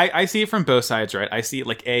 I see it from both sides, right? I see it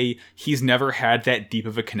like he's never had that deep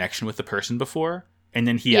of a connection with the person before, and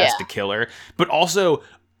then he has to kill her. But also,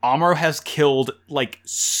 Amuro has killed like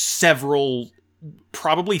several,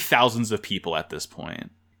 probably thousands of people at this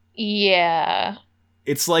point. Yeah.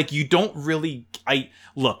 It's like you don't really... I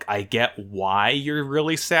get why you're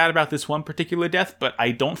really sad about this one particular death, but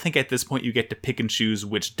I don't think at this point you get to pick and choose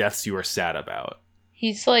which deaths you are sad about.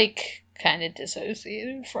 He's like kind of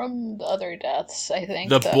dissociated from the other deaths, I think.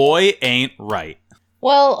 The boy ain't right.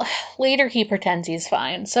 Well, later he pretends he's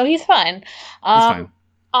fine, so he's fine. He's fine.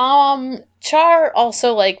 Char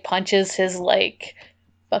also like punches his like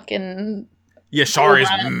fucking... Yeah, Char is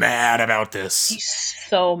mad about this. He's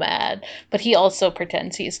so mad. But he also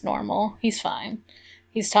pretends he's normal. He's fine.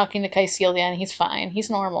 He's talking to Kycilia and he's fine. He's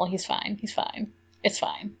normal. He's fine. He's fine. It's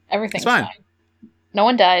fine. Everything's fine. No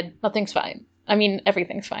one died. Nothing's fine. I mean,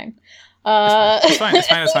 everything's fine. It's fine. It's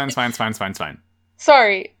fine.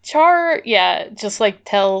 Sorry. Char, just like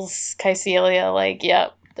tells Kycilia, like,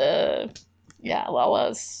 yep,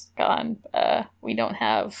 Lala's gone. We don't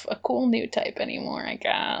have a cool new type anymore, I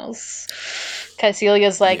guess.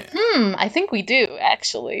 Kycilia's like, I think we do,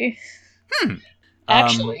 actually.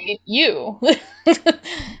 Actually, you.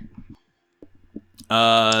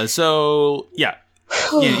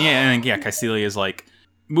 Kycilia's like,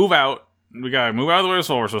 move out. We gotta move out of the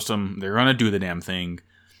solar system. They're gonna do the damn thing.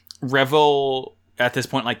 Revel, at this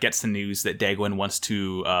point, like, gets the news that Dagwin wants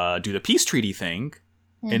to do the peace treaty thing.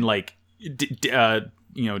 And, like, Dagwin,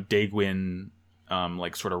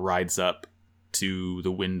 like, sort of rides up to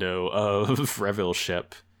the window of Revel's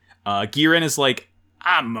ship. Giran is like,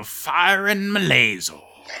 I'm firing my laser.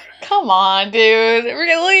 Come on, dude.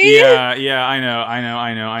 Really? Yeah, I know.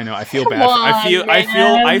 I feel bad.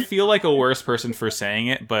 I feel like a worse person for saying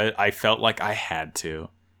it, but I felt like I had to.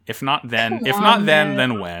 If not then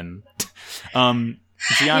when?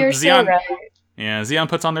 Zeon, so right. Yeah, Zeon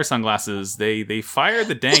puts on their sunglasses. They fire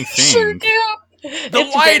the dang thing. Sure do.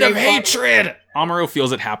 The light of hatred! Amuro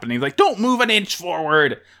feels it happening. He's like, don't move an inch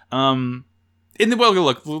forward!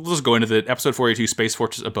 Look, we'll just go into the episode 42, Space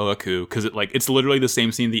Fortress of Boaku, because it's literally the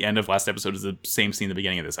same scene at the end of last episode as the same scene at the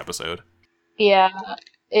beginning of this episode. Yeah,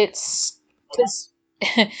 it's...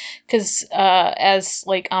 Because, as,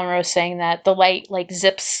 like, Amuro was saying that, the light, like,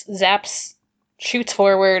 zaps, shoots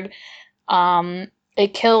forward.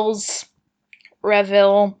 It kills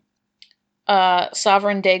Revel,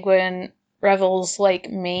 Sovereign Dagwin, Revel's, like,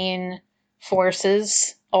 main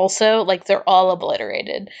forces also. Like, they're all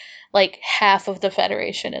obliterated. Like, half of the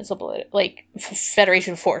Federation is obliterated. Like,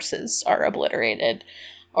 Federation forces are obliterated.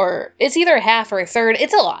 Or it's either half or a third.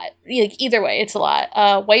 It's a lot. Like, either way, it's a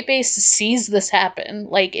lot. White Base sees this happen.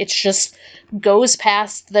 Like, it just goes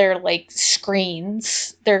past their, like,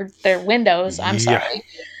 screens, their windows. I'm sorry,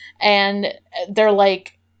 and they're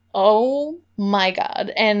like, "Oh my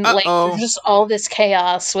god!" And like, there's just all this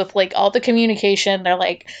chaos with like all the communication. They're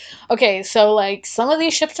like, "Okay, so like some of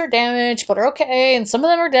these ships are damaged, but are okay, and some of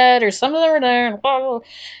them are dead, or some of them are there." And blah, blah, blah.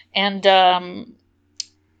 And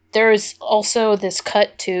there's also this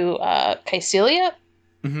cut to Kycilia,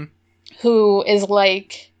 who is,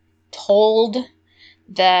 like, told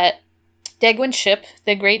that Dagwin's ship,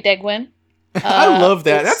 the Great Dagwin, I love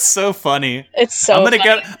that. That's so funny. It's so funny.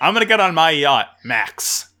 I'm gonna get on my yacht,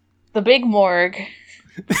 Max. The Big Morgue.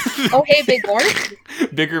 Oh, hey, Big Morgue.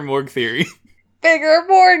 Bigger morgue theory. Bigger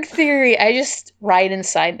morgue theory. I just ride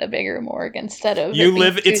inside the bigger morgue instead of you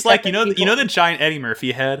live. It's like you know the giant Eddie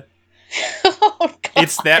Murphy head. Oh, God.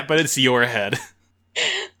 It's that, but it's your head.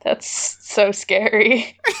 That's so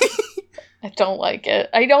scary. I don't like it.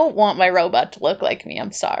 I don't want my robot to look like me.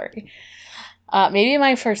 I'm sorry. Maybe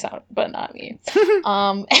my first out, but not me.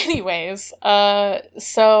 Anyways,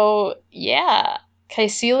 so yeah,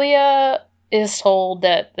 Caecilia is told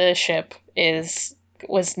that the ship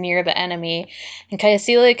was near the enemy, and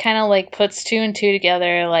Caecilia kind of like puts two and two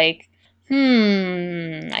together, like,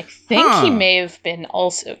 I think he may have been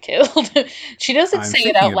also killed. She doesn't say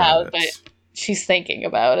it out loud, but she's thinking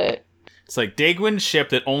about it. It's like Daegwyn's ship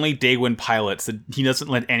that only Daegwyn pilots, that he doesn't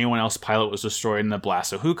let anyone else pilot, was destroyed in the blast.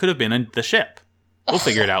 So who could have been in the ship? We'll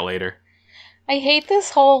figure it out later. I hate this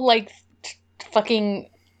whole, like, fucking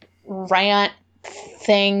rant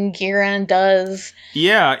thing Giran does.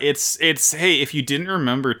 Yeah, it's hey, if you didn't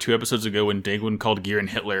remember 2 episodes ago when Daegwyn called Giran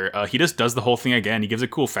Hitler, he just does the whole thing again. He gives a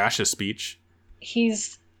cool fascist speech.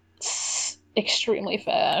 He's extremely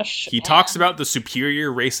fascist. He talks about the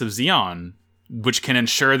superior race of Zeon, which can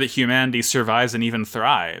ensure that humanity survives and even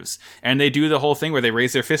thrives. And they do the whole thing where they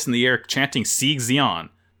raise their fists in the air chanting Sieg Zeon.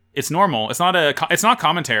 It's normal. It's not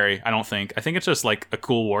commentary, I don't think. I think it's just like a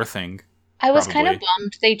cool war thing. I was kind of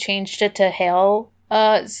bummed they changed it to Hail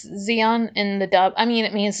Zeon in the dub. I mean,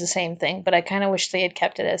 it means the same thing, but I kind of wish they had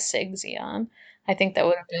kept it as Sig Zeon. I think that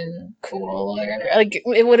would have been cooler. Like,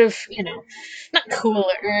 it would have, not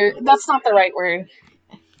cooler. That's not the right word.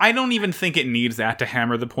 I don't even think it needs that to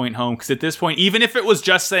hammer the point home, because at this point, even if it was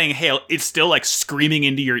just saying Hail, it's still like screaming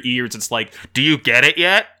into your ears. It's like, do you get it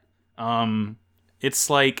yet? It's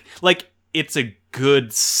like it's a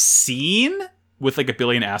good scene with like a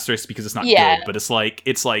billion asterisks because it's not good, but it's like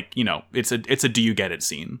it's a do you get it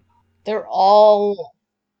scene. They're all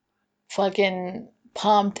fucking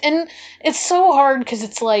pumped, and it's so hard because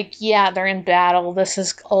it's like, yeah, they're in battle. This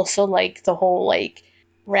is also like the whole like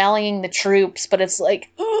rallying the troops, but it's like,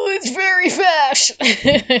 oh, it's very fast.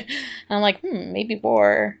 And I'm like, maybe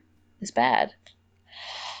war is bad.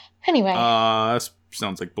 Anyway, that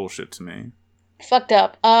sounds like bullshit to me. Fucked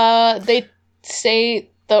up. They say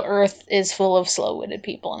the Earth is full of slow-witted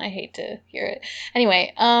people, and I hate to hear it.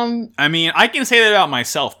 Anyway, I mean, I can say that about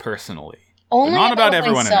myself personally. Only not about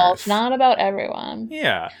everyone on Earth. Not about everyone.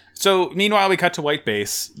 Yeah. So, meanwhile, we cut to White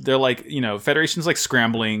Base. They're like, Federation's like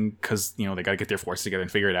scrambling because, they gotta get their force together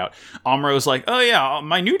and figure it out. Amro's like, oh yeah,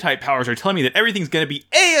 my new type powers are telling me that everything's gonna be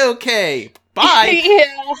A-okay. Bye!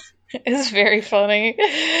 Yeah. It's very funny.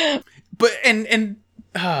 But,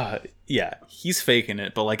 yeah, he's faking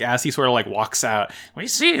it, but like as he sort of like walks out, we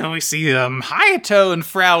see Hayato and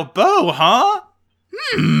Frau Bow, huh?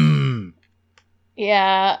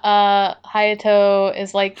 Yeah, Hayato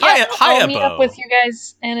is like, yeah, I'll meet up with you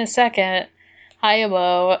guys in a second.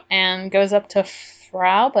 Hayato, and goes up to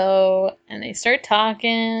Frau Bow, and they start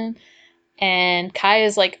talking, and Kai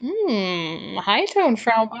is like, Hayato and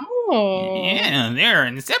Frau Bow. Yeah, they're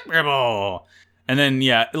inseparable. And then,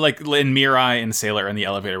 yeah, like, and Mirai and Sailor are in the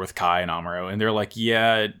elevator with Kai and Amuro, and they're like,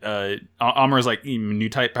 yeah, Amuro's like, new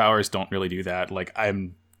type powers don't really do that. Like,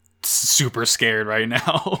 I'm super scared right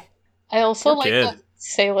now. I also like that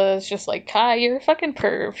Sailor is just like, Kai, you're a fucking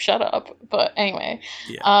perv, shut up. But anyway.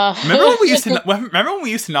 Yeah. Remember when we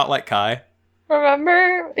used to not like Kai?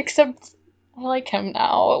 Remember? Except I like him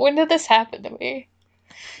now. When did this happen to me?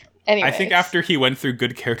 Anyways. I think after he went through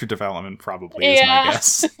good character development, probably, is my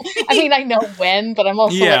guess. I mean, I know when, but I'm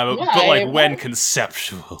also but like when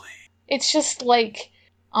conceptually. It's just like,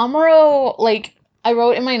 Amuro, like, I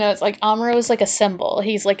wrote in my notes, like, Amuro is like a symbol.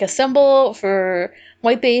 He's like a symbol for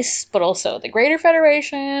White Base, but also the Greater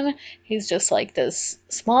Federation. He's just like this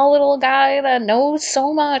small little guy that knows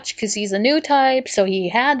so much because he's a new type, so he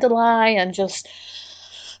had to lie and just...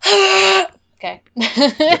 Okay.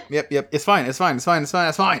 Yep. It's fine. Giran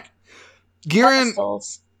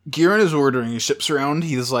is ordering his ships around.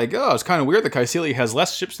 He's like, oh, it's kind of weird that Caecilia has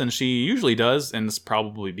less ships than she usually does, and it's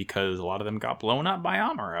probably because a lot of them got blown up by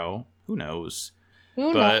Amuro. Who knows?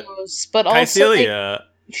 Who knows? But Caecilia, also,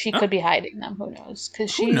 she could be hiding them. Who knows?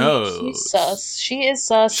 Because she's sus. She is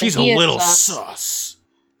sus. She's a little sus.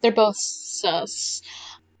 They're both sus.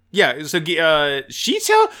 Yeah. So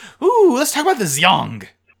Shito. Ooh, let's talk about the Zyong.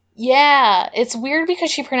 Yeah, it's weird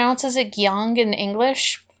because she pronounces it Gyong in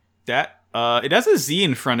English. That it has a Z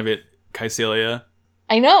in front of it, Caecilia.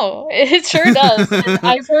 I know, it sure does. And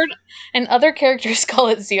I've heard, and other characters call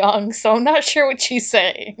it Zyong, so I'm not sure what she's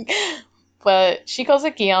saying. but she calls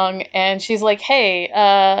it Gyeong, and she's like, hey,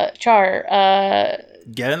 Char,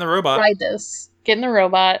 Get in the robot. ride this. Get in the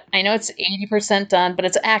robot. I know it's 80% done, but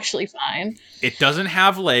it's actually fine. It doesn't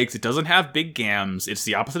have legs. It doesn't have big gams. It's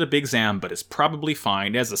the opposite of Big Zam, but it's probably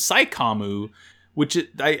fine. It has a Psychomu, which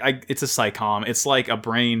it's a Psycom. It's like a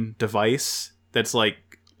brain device that's like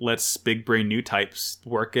lets big brain new types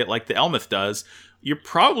work it like the Elmeth does. You're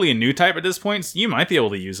probably a new type at this point, so you might be able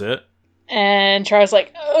to use it. And Char's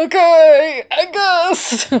like, okay, I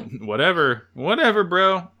guess. Whatever,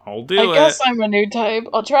 bro. I'll do it. I guess I'm a new type.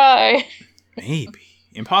 I'll try. Maybe.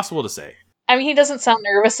 Impossible to say. I mean, he doesn't sound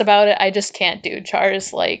nervous about it. I just can't do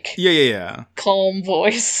Char's, like, Yeah. calm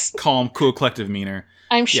voice. Calm, cool, collective demeanor.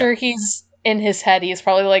 I'm sure he's, in his head, he's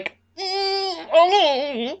probably like,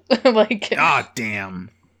 oh no. Like, ah, damn.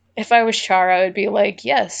 If I was Char, I would be like,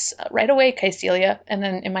 yes, right away, Kystelia. And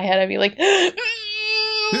then in my head, I'd be like,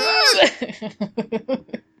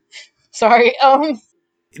 sorry.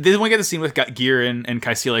 Then we get the scene with Giran and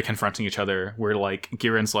Kystelia confronting each other, where like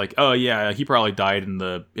Giran's like, "Oh yeah, he probably died in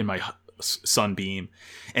my sunbeam,"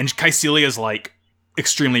 and Kystelia's like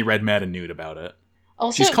extremely red, mad, and nude about it.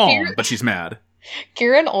 Also, she's calm, but she's mad.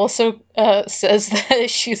 Giran also says that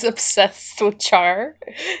she's obsessed with Char,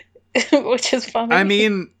 which is funny. I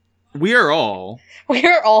mean, we are all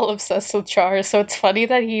obsessed with Char, so it's funny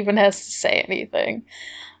that he even has to say anything.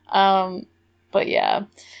 But yeah.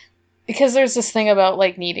 Because there's this thing about,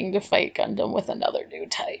 like, needing to fight Gundam with another new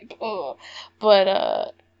type. Ugh.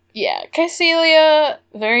 But, yeah. Kystelia,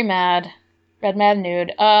 very mad. Red, mad,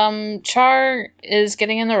 nude. Char is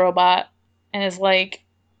getting in the robot and is like,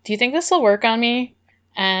 do you think this will work on me?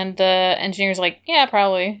 And the engineer's like, yeah,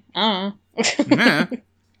 probably. I don't know.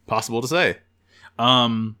 Possible to say.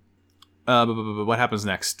 What happens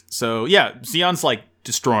next? So, yeah, Zeon's, like,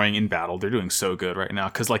 destroying in battle. They're doing so good right now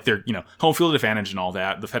because like they're home field advantage and all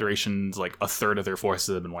that. The Federation's like a third of their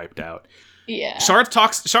forces have been wiped out. Yeah. Char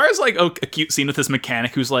is like a cute scene with this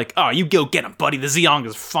mechanic who's like, oh, you go get him, buddy. The Zeong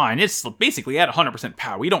is fine. It's basically at 100%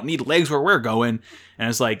 power. We don't need legs where we're going. And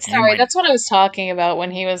it's like, sorry, that's what I was talking about when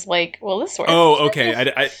he was like, well, this works. Oh,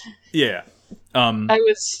 okay. Yeah. I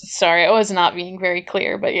was not being very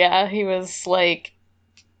clear, but yeah, he was like,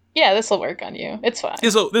 yeah, this will work on you. It's fine.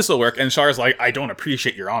 This will work. And Char's like, I don't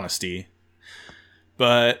appreciate your honesty.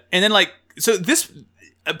 And then like, so this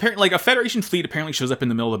apparently like a Federation fleet apparently shows up in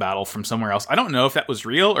the middle of the battle from somewhere else. I don't know if that was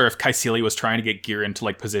real or if Kystelia was trying to get Giran to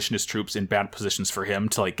like position his troops in bad positions for him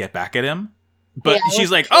to like get back at him. But yeah,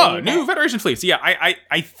 she's like, oh, new Federation fleets. Yeah,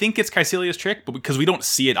 I think it's Kystelia's trick, but because we don't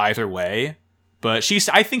see it either way. But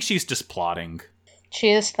I think she's just plotting.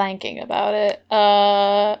 She is thinking about it.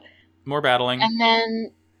 More battling. And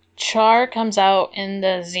then Char comes out in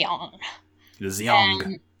the Zeong. The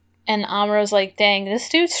Zeong. And Amuro's like, dang, this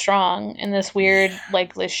dude's strong in this weird,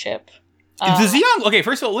 legless ship. The Zeong, okay,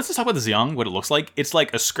 first of all, let's just talk about the Zeong, what it looks like. It's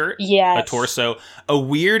like a skirt, a torso,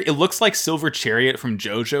 it looks like Silver Chariot from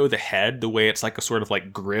JoJo, the head, the way it's like a sort of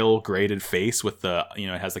like grill graded face with the,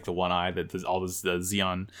 it has like the one eye that all the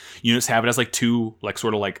Zeon units have. It has like two, like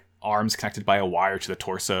sort of like arms connected by a wire to the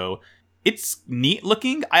torso. It's neat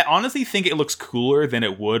looking. I honestly think it looks cooler than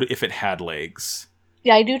it would if it had legs.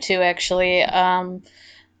 Yeah, I do too, actually.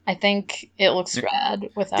 I think it looks rad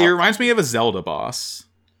without. It reminds me of a Zelda boss.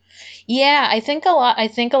 Yeah, I think a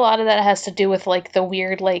lot of that has to do with like the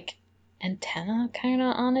weird like antenna kind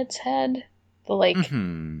of on its head, the like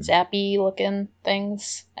zappy looking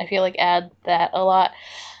things. I feel like add that a lot.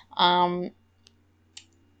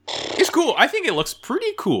 It's cool. I think it looks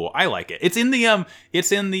pretty cool. I like it. It's in the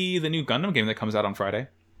new Gundam game that comes out on Friday.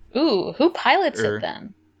 Ooh, who pilots it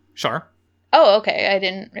then? Char. Oh, okay. I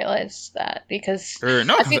didn't realize that because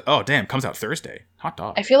comes out Thursday. Hot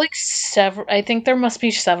dog. I feel like I think there must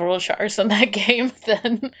be several Chars in that game.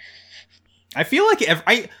 Then I feel like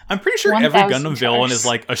I'm pretty sure every Gundam villain is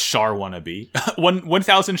like a Char wannabe.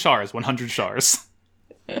 1,000 Chars, 100 Chars.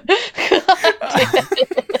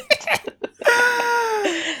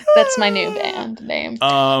 That's my new band name.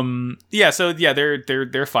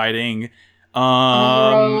 They're fighting.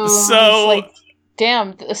 Like,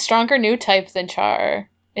 damn, a stronger new type than Char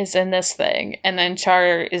is in this thing, and then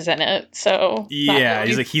Char is in it. So yeah,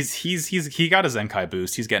 really. He got a Zenkai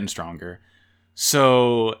boost. He's getting stronger.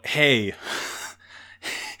 So hey,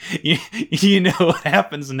 you know what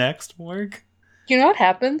happens next, Morg? You know what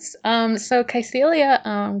happens? So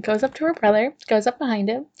Kystelia goes up to her brother, goes up behind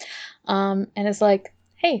him, and is like,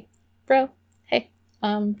 "Hey, bro, hey,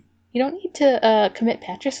 you don't need to commit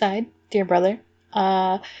patricide, dear brother,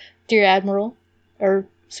 dear admiral, or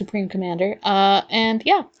Supreme Commander. And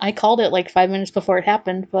yeah, I called it like 5 minutes before it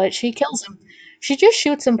happened, but she kills him. She just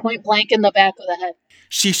shoots him point blank in the back of the head.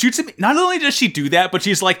 She shoots him. Not only does she do that, but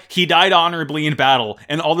she's like, he died honorably in battle.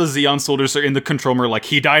 And all the Zeon soldiers are in the control room, like,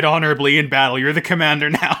 he died honorably in battle. You're the commander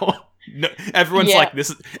now. No, everyone's like,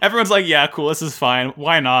 everyone's like, yeah, cool, this is fine.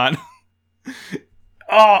 Why not?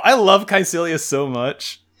 Oh, I love Kycilia so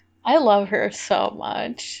much. I love her so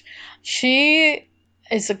much. She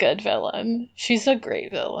is a good villain. She's a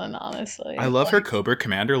great villain, honestly. I love her Cobra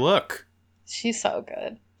Commander look. She's so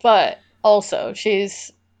good. But also,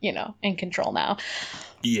 she's, in control now.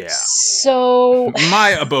 Yeah. So...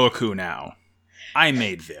 My Aboaku now. I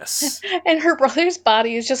made this. And her brother's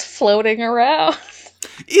body is just floating around.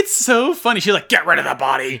 It's so funny. She's like, get rid of the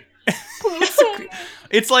body.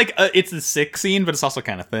 It's like, it's a sick scene, but it's also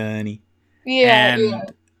kind of funny. Yeah.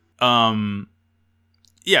 And,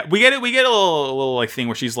 yeah, we get a little like thing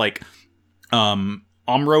where she's like,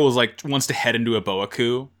 Amuro was like, wants to head into a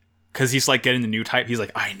Aboaku. Because he's like getting the new type. He's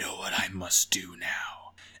like, I know what I must do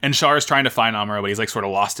now. And Char is trying to find Amuro, but he's like sort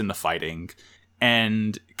of lost in the fighting.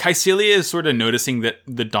 And Kycilia is sort of noticing that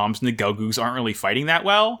the Doms and the Gelgoogs aren't really fighting that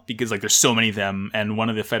well. Because like there's so many of them. And one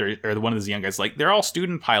of the Zeon guys, like, they're all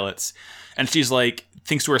student pilots. And she's like,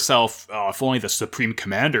 thinks to herself, oh, if only the Supreme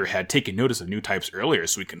Commander had taken notice of new types earlier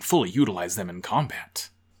so we can fully utilize them in combat.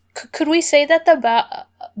 Could we say that the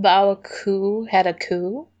Aboaku had a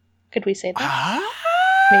coup? Could we say that?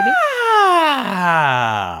 Maybe?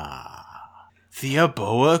 The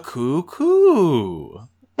Aboaku coup.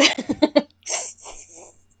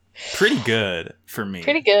 Pretty good for me.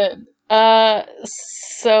 Pretty good.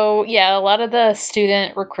 So yeah, a lot of the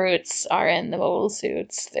student recruits are in the mobile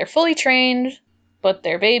suits. They're fully trained, but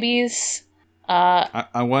they're babies.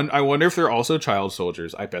 I wonder if they're also child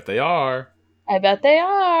soldiers. I bet they are. I bet they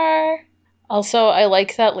are. Also, I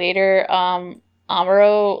like that later,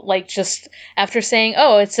 Amuro, like, just after saying,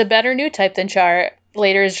 oh, it's a better new type than Char,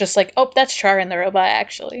 later is just like, oh, that's Char in the robot,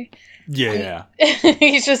 actually. Yeah.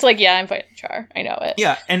 He's just like, yeah, I'm fighting Char. I know it.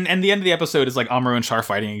 Yeah, and the end of the episode is like Amuro and Char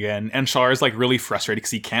fighting again, and Char is like really frustrated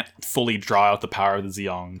because he can't fully draw out the power of the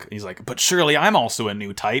Zeong. He's like, but surely I'm also a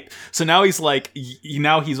new type. So now he's like,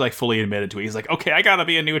 he's like fully admitted to it. He's like, okay, I gotta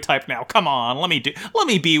be a new type now. Come on, let me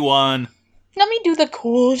be one. Let me do the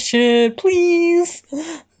cool shit, please.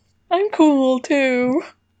 I'm cool too.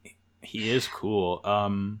 He is cool.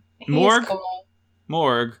 Morg.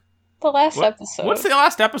 The last episode. What's the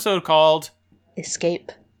last episode called?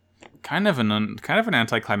 Escape. Kind of an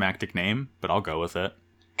anticlimactic name, but I'll go with it.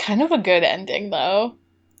 Kind of a good ending, though.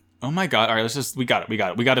 Oh my god! All right, we got to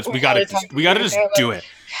just do it.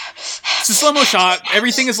 It's a slow-mo shot.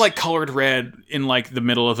 Everything is like colored red in like the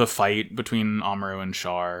middle of the fight between Amuro and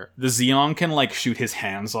Char. The Zeong can like shoot his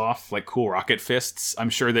hands off like cool rocket fists.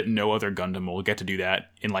 I'm sure that no other Gundam will get to do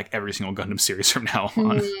that in like every single Gundam series from now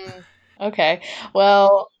on. Okay,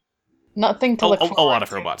 well, nothing to look forward to. A lot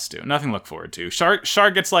of robots do. Nothing to look forward to.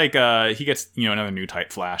 Char gets like he gets another new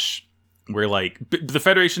type flash. Where, like, the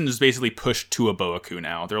Federation is basically pushed to a Aboaku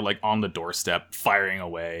now. They're, like, on the doorstep, firing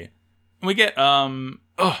away. And we get, Amuro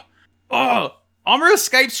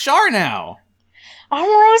Skypes Char now!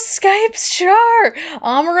 Amuro Skypes Char!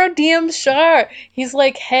 Amuro DMs Char! He's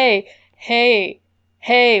like, hey,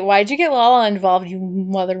 why'd you get Lala involved, you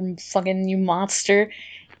monster?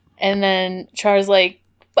 And then Char's like,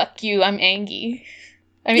 fuck you, I'm angry.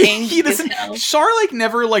 I mean, angry he doesn't, Char, like,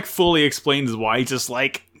 never, like, fully explains why. He's just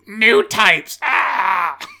like, new types.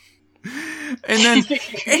 And then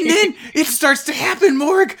it starts to happen,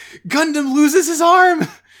 Morg. Gundam loses his arm.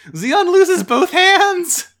 Zeon loses both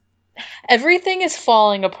hands. Everything is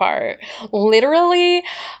falling apart. Literally,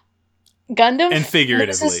 Gundam and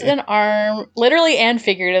figuratively loses an arm, literally and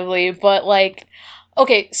figuratively. But like,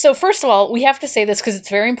 okay, so first of all, we have to say this because it's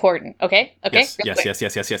very important. Okay. Yes.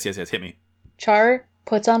 Hit me. Char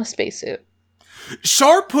puts on a spacesuit.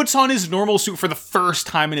 Char puts on his normal suit for the first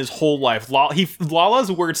time in his whole life.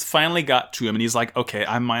 Lala's words finally got to him, and he's like, okay,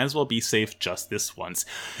 I might as well be safe just this once.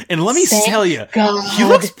 And let me tell you, he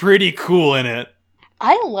looks pretty cool in it.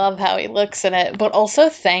 I love how he looks in it, but also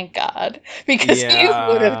thank God, because he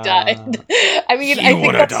would have died. I mean, I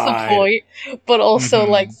think that's the point, but also,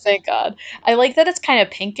 like, thank God. I like that it's kind of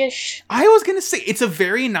pinkish. I was going to say, it's a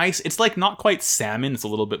very nice, it's like not quite salmon, it's a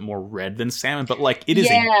little bit more red than salmon, but like, it is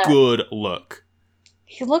a good look.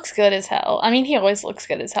 He looks good as hell. I mean, he always looks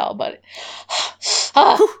good as hell, but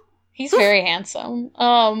he's very handsome.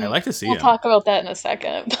 I like to see him. We'll talk about that in a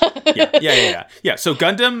second. Yeah. So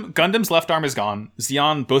Gundam's left arm is gone.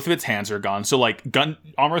 Zeon, both of its hands are gone. So like,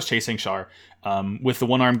 Amuro's chasing Char with the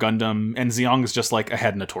one-armed Gundam, and Zeong is just like a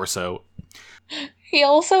head and a torso. He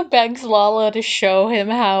also begs Lala to show him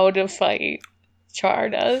how to fight. Char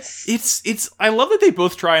does. I love that they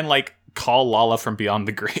both try and like call Lala from beyond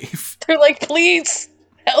the grave. They're like, please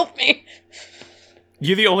help me.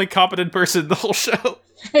 You're the only competent person in the whole show.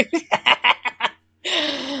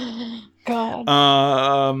 God.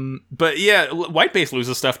 But yeah, Whitebase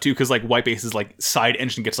loses stuff too because like Whitebase's like side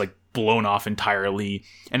engine gets like blown off entirely,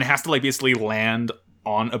 and it has to like basically land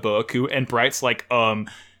on Aboaku, and Bright's like,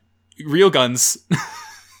 real guns.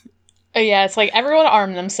 Yeah, it's like everyone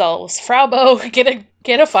arm themselves. Frau Bo, get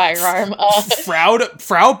a firearm.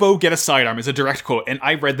 Frau Bo, get a sidearm is a direct quote, and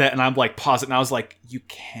I read that and I'm like paused it, and I was like, you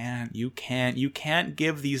can't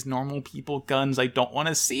give these normal people guns. I don't want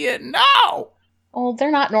to see it. No. Well,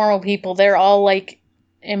 they're not normal people. They're all like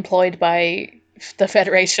employed by the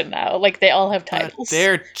Federation now. Like they all have titles.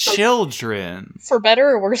 They're children. For better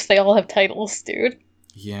or worse, they all have titles, dude.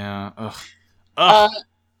 Yeah. Ugh.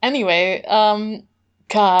 Anyway,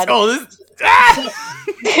 God. Oh,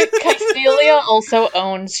 Kycilia also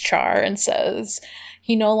owns Char and says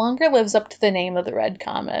he no longer lives up to the name of the Red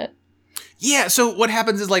Comet. Yeah, so what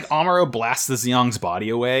happens is like Amuro blasts the Zeong's body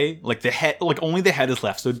away. Like the head, like only the head is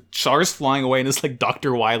left. So Char's flying away in this like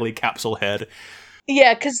Dr. Wily capsule head.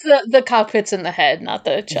 Yeah, because the cockpit's in the head, not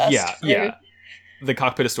the chest. Yeah. The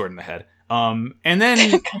cockpit is stored in the head. And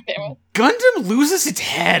then Gundam loses its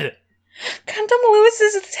head. Gundam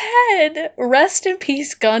loses its head. Rest in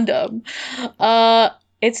peace, Gundam.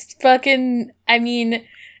 It's fucking. I mean,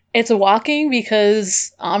 it's walking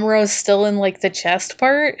because Amuro's still in like the chest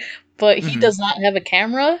part, but he does not have a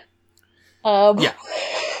camera.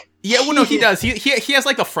 Yeah, well, no, he does. He has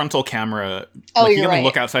like a frontal camera. Oh, like, you're he can right.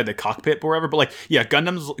 look outside the cockpit or whatever. But like, yeah,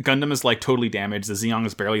 Gundam is like totally damaged. The Zeong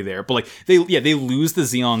is barely there. But like, they lose the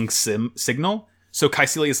Zeong signal. So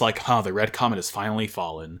Kycilia is like, the Red Comet has finally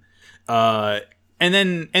fallen. And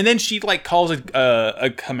then she like calls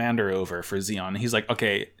a commander over for Zeon. He's like,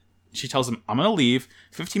 okay. She tells him, I'm gonna leave.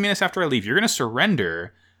 15 minutes after I leave, you're gonna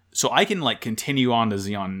surrender, so I can like continue on the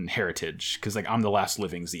Zeon heritage because like I'm the last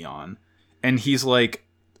living Zeon. And he's like,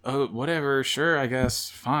 oh, whatever, sure, I guess,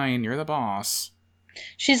 fine, you're the boss.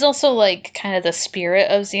 She's also like kind of the spirit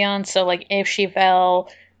of Zeon, so like if she fell,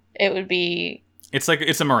 it would be. It's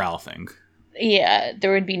a morale thing. Yeah,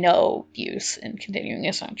 there would be no use in continuing,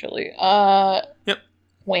 essentially. Yep.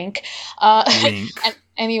 Wink. Wink.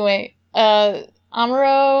 Anyway,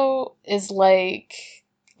 Amuro is like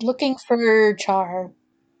looking for Char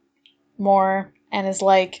more and is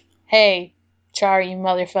like, hey, Char, you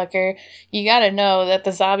motherfucker, you gotta know that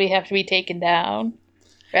the zombie have to be taken down.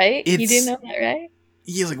 Right? You do know that, right?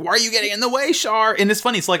 He's like, why are you getting in the way, Char? And it's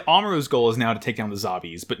funny, it's like Amuro's goal is now to take down the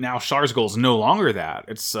zombies, but now Char's goal is no longer that.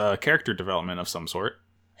 It's character development of some sort.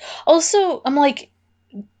 Also, I'm like,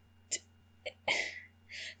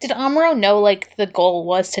 did Amuro know like the goal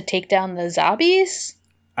was to take down the zombies?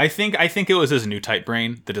 I think it was his new type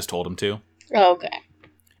brain that just told him to. Oh, okay.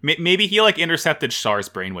 Maybe he like intercepted Char's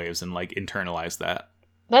brainwaves and like internalized that.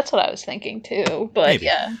 That's what I was thinking too, but Maybe.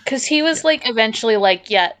 Yeah, because he was like eventually like,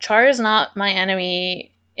 yeah, Char is not my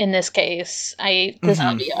enemy in this case. The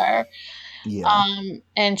zombie are. Yeah.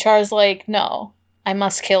 And Char's like, no, I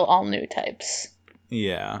must kill all new types.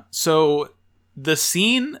 Yeah. So the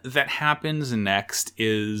scene that happens next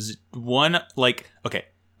is one like okay.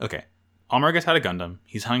 Amuro gets out of Gundam.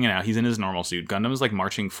 He's hanging out. He's in his normal suit. Gundam is like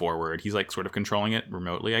marching forward. He's like sort of controlling it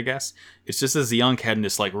remotely, I guess. It's just a Zeon head in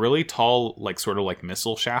this like really tall, like sort of like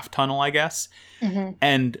missile shaft tunnel, I guess. Mm-hmm.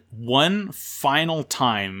 And one final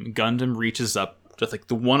time, Gundam reaches up with like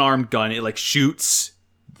the one-armed gun. It like shoots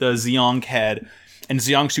the Zeon head, and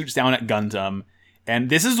Zeon shoots down at Gundam. And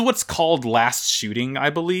this is what's called last shooting,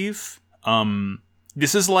 I believe.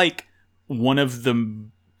 This is like one of the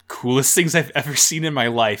coolest things I've ever seen in my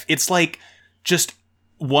life. It's like just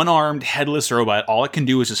one-armed headless robot. All it can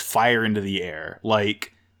do is just fire into the air.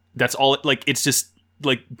 Like that's all. It's just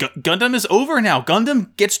like Gundam is over now.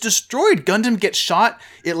 Gundam gets destroyed. Gundam gets shot.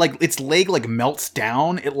 It like its leg like melts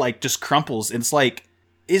down. It like just crumples. It's like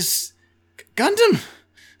is Gundam.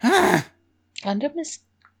 Gundam is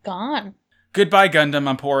gone. Goodbye, Gundam.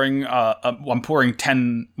 I'm pouring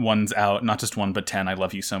 10 ones out. Not just one, but 10. I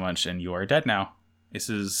love you so much, and you are dead now. This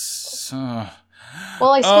is. Well,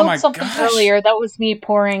 I spilled something earlier. That was me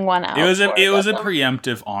pouring one out. It was a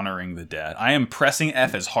preemptive honoring the dead. I am pressing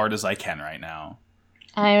F as hard as I can right now.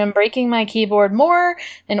 I am breaking my keyboard more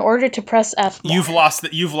in order to press F more. You've lost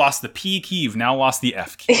the P key. You've now lost the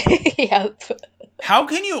F key. Yep. How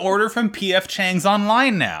can you order from PF Chang's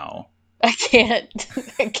online now? I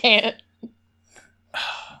can't.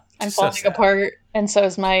 I'm So falling sad. apart, and so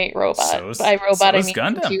is my robot. By robot, so I is mean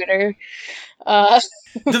Gundam. computer.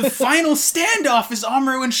 The final standoff is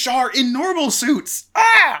Amuro and Char in normal suits.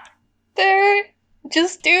 Ah! They're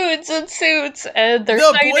just dudes in suits, and they're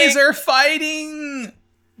The fighting. boys are fighting!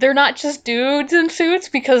 They're not just dudes in suits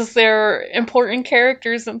because they're important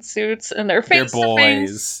characters in suits, and they're They're face to face.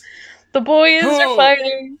 boys. The boys are Oh.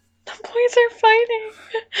 fighting. The boys are fighting.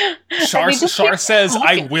 Char, And they just Char keep says,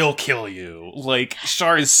 talking. I will kill you. Like,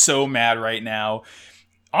 Char is so mad right now.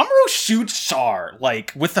 Amuro shoots Char,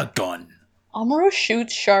 like, with a gun. Amuro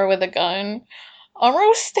shoots Char with a gun.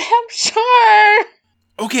 Amuro stabs Char.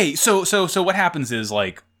 Okay, so what happens is,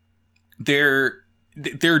 like, they're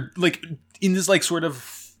like in this like sort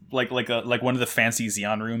of like one of the fancy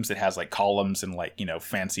Xeon rooms that has like columns and like, you know,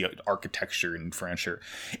 fancy architecture and furniture,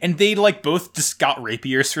 and they like both just got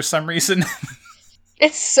rapiers for some reason.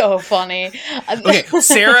 It's so funny. Okay,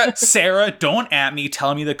 Sarah, don't at me.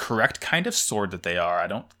 Tell me the correct kind of sword that they are. I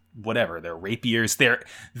don't. Whatever. They're rapiers. They're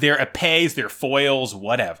epées. They're foils.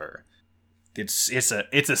 Whatever. It's a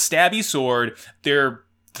stabby sword. They're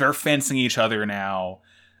fencing each other now,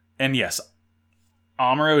 and yes,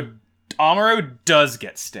 Amuro does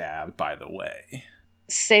get stabbed. By the way,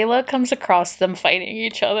 Sayla comes across them fighting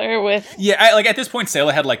each other with... yeah, like at this point,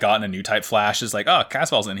 Sayla had like gotten a new type flash. Is like, oh,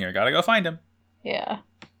 Caswell's in here. Gotta go find him. Yeah.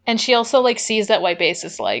 And she also, like, sees that White Base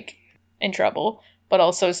is, like, in trouble, but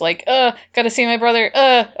also is like, gotta see my brother.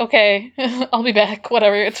 Okay. I'll be back.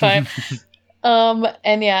 Whatever, it's fine.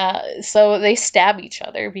 And yeah, so they stab each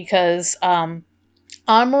other because,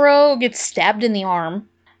 Amuro gets stabbed in the arm,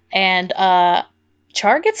 and,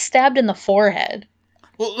 Char gets stabbed in the forehead.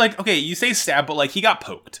 Well, like, okay, you say stab, but like he got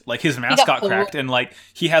poked. Like his mask got cracked, and like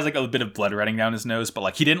he has like a bit of blood running down his nose, but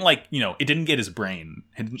like he didn't like, you know, it didn't get his brain.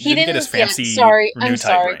 He didn't get his fancy. I'm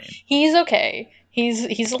sorry. Brain. He's okay.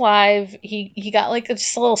 He's alive. He got like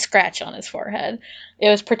just a little scratch on his forehead. It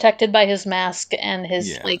was protected by his mask and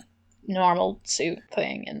his like normal suit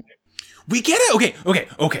thing. And we get it.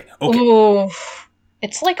 Okay. Ooh,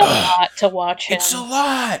 it's like a lot to watch him. It's a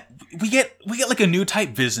lot. We get like a new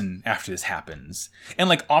type vision after this happens, and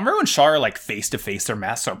like Amuro and Char are like face to face. Their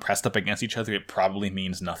masks are pressed up against each other. It probably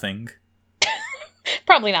means nothing.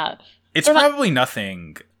 Probably not. It's probably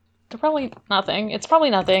nothing. They're probably nothing. It's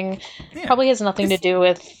probably nothing. Yeah. Probably has nothing to do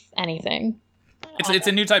with anything. It's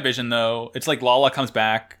a new type vision though. It's like Lala comes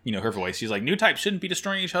back. You know her voice. She's like, new types shouldn't be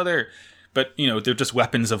destroying each other. But, you know, they're just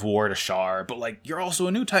weapons of war to Char. But, like, you're also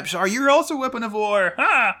a new type, Char. You're also a weapon of war.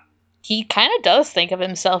 Ah! He kind of does think of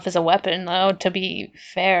himself as a weapon, though, to be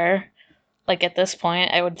fair. Like, at this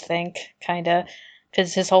point, I would think, kind of.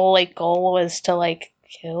 Because his whole, like, goal was to, like,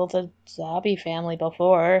 kill the Zabi family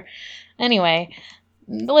before. Anyway,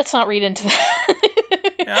 let's not read into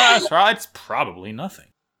that. Yeah, that's right. It's probably nothing.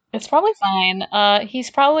 It's probably fine. He's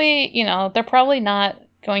probably, you know, they're probably not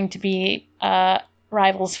going to be,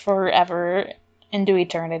 rivals forever into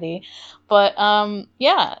eternity. But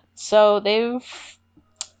yeah, so they've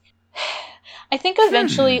I think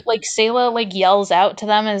eventually like Sayla like yells out to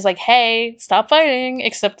them and is like, hey, stop fighting,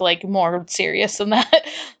 except like more serious than that.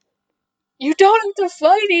 You don't have to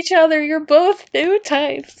fight each other, you're both new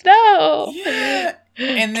types. No. Yeah.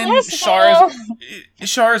 And then Caswell.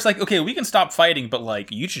 Char's like, okay, we can stop fighting, but like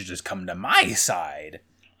you should just come to my side.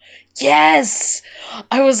 Yes.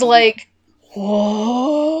 I was like,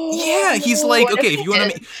 whoa. Yeah, he's like, okay, if you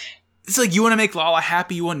want to make, it's like you want to make Lala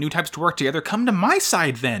happy, you want new types to work together, come to my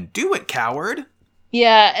side then. Do it, coward.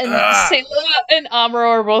 Yeah, and Sayla and Amuro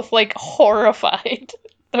are both like horrified.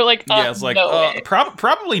 They're like, yeah, it's like no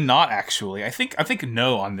probably not actually. I think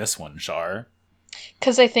no on this one, Char.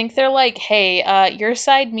 Because I think they're like, hey, your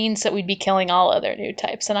side means that we'd be killing all other new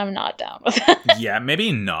types, and I'm not down with that. Yeah,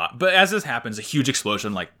 maybe not. But as this happens, a huge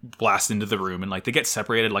explosion like blasts into the room, and like they get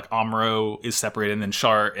separated. Like Amuro is separated, and then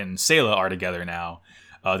Char and Sayla are together now.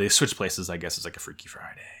 They switch places, I guess. It's like a Freaky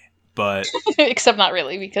Friday, but except not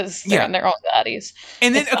really because they're in their own bodies.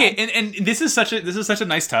 And then and this is such a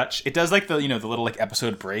nice touch. It does like the the little like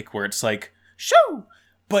episode break where it's like show,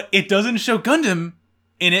 but it doesn't show Gundam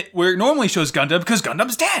in it where it normally shows Gundam because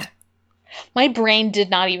Gundam's dead. My brain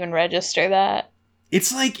did not even register that.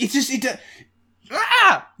 It's like Gundam,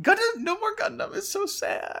 no more Gundam. It's so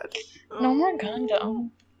sad. No more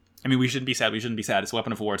Gundam. I mean, we shouldn't be sad. It's a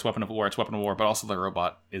weapon of war. It's a weapon of war. It's a weapon of war. But also the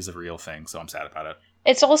robot is a real thing, so I'm sad about it.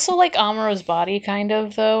 It's also like Amuro's body, kind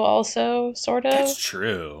of, though, also, sort of. That's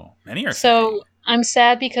true. Many are so saying. I'm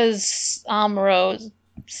sad because Amuro's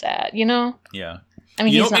sad, you know? Yeah. I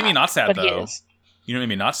mean, you he's don't make me not sad, but though. he is. You don't make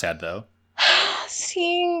me not sad, though.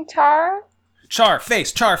 Seeing Char? Char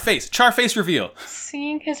face reveal.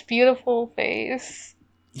 Seeing his beautiful face.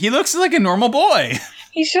 He looks like a normal boy.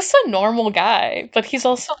 He's just a normal guy, but he's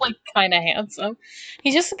also like kind of handsome.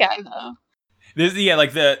 He's just a guy though.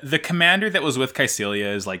 Like the commander that was with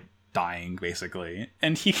Kycilia is like dying basically,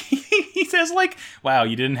 and he he says like, "Wow,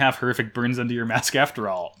 you didn't have horrific burns under your mask after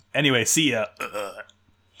all." Anyway, see ya.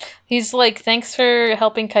 He's like, "Thanks for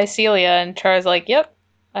helping Kycilia," and Char's like, "Yep,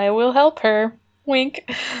 I will help her." Wink.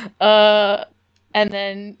 And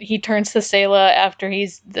then he turns to Sayla after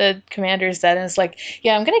the commander's dead, and is like,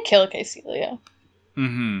 "Yeah, I'm gonna kill Kycilia."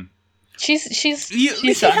 Mm-hmm.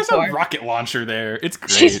 He has a rocket launcher there. It's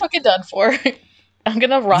great. She's fucking done for. I'm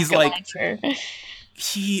gonna rocket launch her.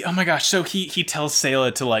 Oh my gosh! So he tells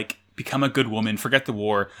Sayla to like become a good woman, forget the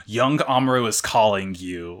war. Young Amuro is calling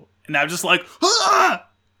you, and I'm just like, ah!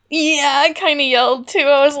 Yeah, I kind of yelled too.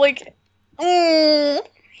 I was like,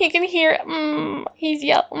 he can hear. He's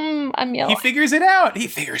yelling. I'm yelling. He figures it out.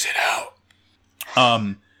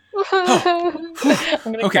 I'm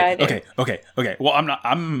gonna cry. Okay. Well, I'm not.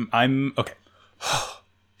 I'm okay.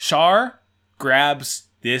 Char grabs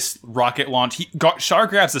this rocket launch. Char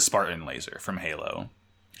grabs the Spartan laser from Halo.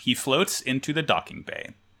 He floats into the docking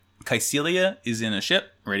bay. Kycilia is in a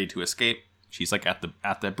ship, ready to escape. She's like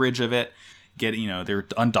at the bridge of it. They're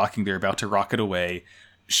undocking. They're about to rocket away.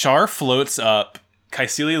 Char floats up.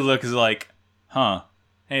 Kycilia looks like, huh?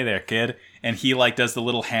 Hey there, kid. And he like does the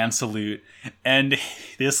little hand salute. And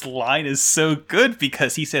this line is so good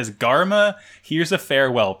because he says, "Garma, here's a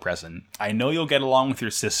farewell present. I know you'll get along with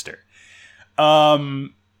your sister."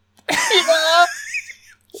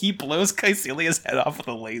 He blows Kycilia's head off with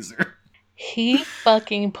a laser. He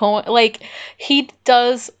fucking he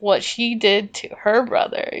does what she did to her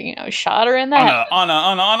brother. Shot her in the head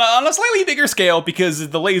on a slightly bigger scale because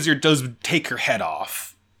the laser does take her head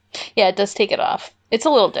off. Yeah, it does take it off. It's a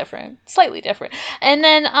little different, slightly different. And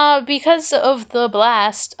then because of the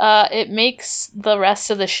blast, it makes the rest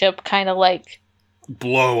of the ship kind of like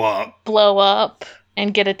blow up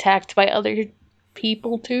and get attacked by other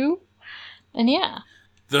people too. And yeah,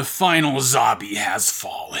 the final Zabi has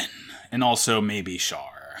fallen, and also maybe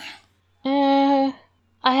Char. I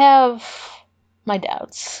have my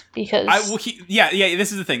doubts because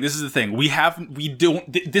this is the thing. This is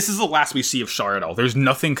the last we see of Char at all. There's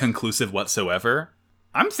nothing conclusive whatsoever.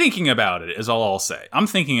 I'm thinking about it, is all I'll say. I'm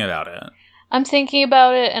thinking about it,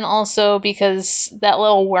 and also because that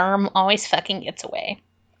little worm always fucking gets away.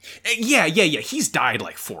 Yeah. He's died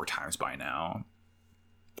like 4 times by now.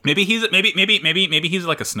 Maybe he's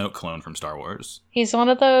like a Snoke clone from Star Wars. He's one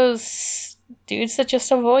of those dudes that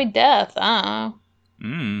just avoid death. He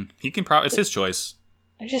can it's his choice.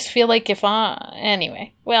 I just feel like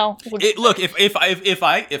anyway. Well, look, if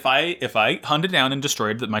I hunted down and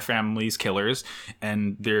destroyed my family's killers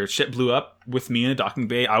and their ship blew up with me in a docking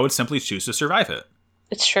bay, I would simply choose to survive it.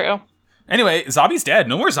 It's true. Anyway, Zabi's dead.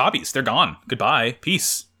 No more Zabis. They're gone. Goodbye.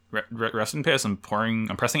 Peace. Rest in peace. I'm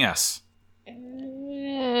pressing S.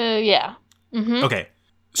 Yeah. Mm-hmm. Okay.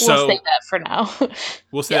 So we'll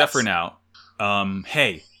say that for now.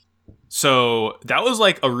 Hey. So that was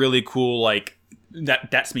like a really cool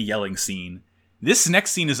that's me yelling scene. This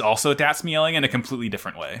next scene is also that's me yelling in a completely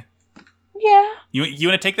different way. Yeah. You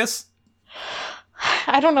want to take this?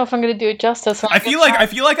 I don't know if I'm going to do it justice. I feel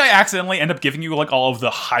like I accidentally end up giving you like all of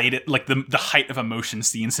the height, like the height of emotion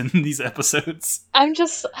scenes in these episodes. I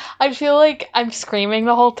feel like I'm screaming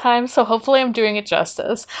the whole time, so hopefully I'm doing it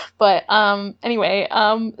justice. But anyway,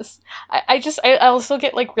 I also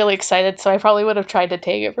get like really excited, so I probably would have tried to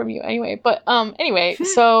take it from you anyway. But anyway,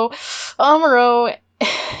 so Amuro,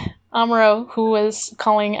 who was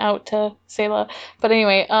calling out to Sayla, but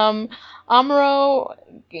anyway, Amuro,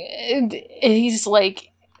 he's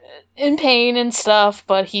like in pain and stuff,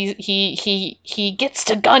 but he gets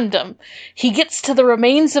to Gundam. He gets to the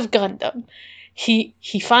remains of Gundam. He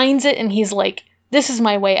finds it and he's like, this is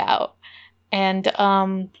my way out. And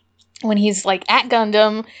when he's like at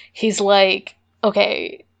Gundam, he's like,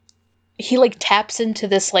 okay, he like taps into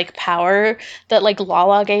this like power that like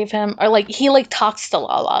Lala gave him, or like he like talks to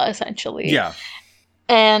Lala essentially. Yeah.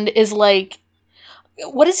 And is like,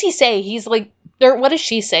 what does he say? He's like, or what does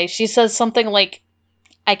she say? She says something like,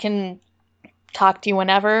 I can talk to you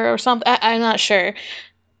whenever or something. I'm not sure.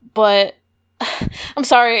 But I'm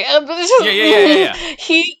sorry. Yeah.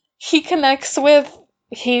 He connects with,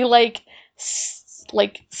 he like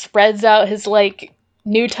spreads out his like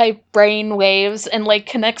new type brain waves and like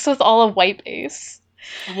connects with all of White Base.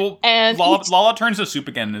 Well, and Lala turns to soup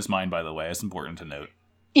again in his mind, by the way. It's important to note.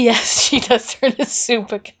 Yes, she does turn to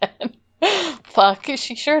soup again. Fuck,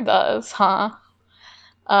 she sure does, huh?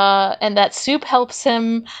 And that soup helps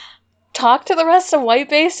him talk to the rest of White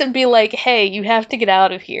Base and be like, hey, you have to get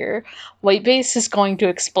out of here. White Base is going to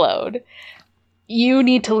explode. You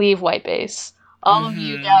need to leave White Base. All of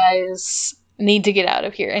you guys need to get out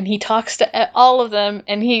of here. And he talks to all of them,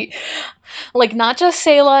 and he, like, not just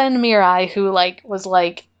Sayla and Mirai, who, like, was,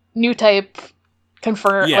 like, new type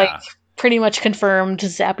confirmed, like, pretty much confirmed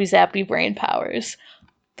zappy brain powers.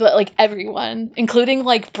 But, like, everyone, including,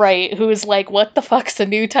 like, Bright, who is like, what the fuck's a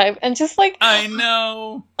new type? And just, like... I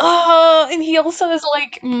know! And he also is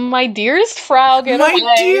like, my dearest Frau, get away.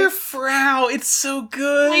 My dear Frau, it's so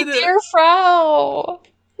good! My dear Frau!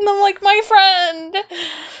 And I'm like, my friend!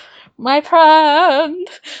 My friend!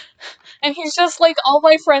 And he's just like, all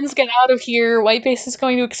my friends get out of here, White Base is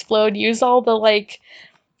going to explode, use all the, like,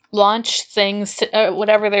 launch things, to,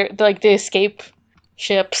 whatever they're, like, the escape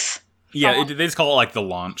ships. Yeah, they just call it, like, the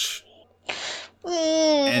launch.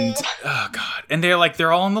 And, oh god. And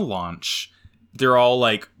they're all on the launch. They're all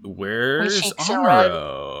like, where's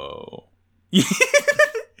Amuro?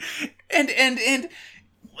 and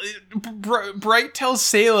Bright tells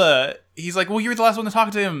Sayla, he's like, well, you were the last one to talk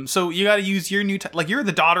to him, so you gotta use your new type, like, you're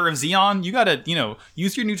the daughter of Zeon, you gotta,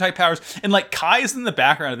 use your new type powers. And, like, Kai is in the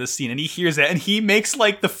background of this scene, and he hears that, and he makes,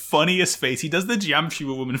 like, the funniest face. He does the Geometry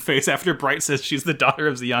Woman face after Bright says she's the daughter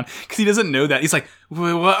of Zeon, because he doesn't know that. He's like,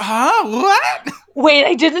 what? Huh? What? Wait,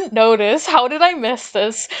 I didn't notice. How did I miss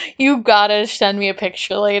this? You gotta send me a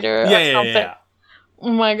picture later. Yeah. Oh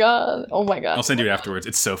my god. I'll send you it afterwards.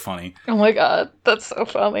 It's so funny. Oh my god, that's so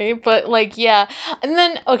funny. But, like, yeah. And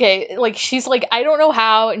then, okay, like, she's like, I don't know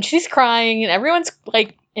how, and she's crying, and everyone's,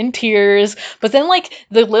 like, in tears. But then, like,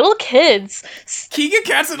 the little kids... Kika,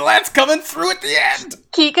 Cats, and Let's coming through at the end!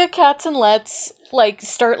 Kika, Cats, and Let's, like,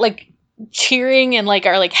 start, like, cheering and, like,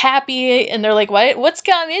 are, like, happy, and they're like, what's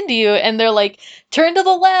gotten into you? And they're like, turn to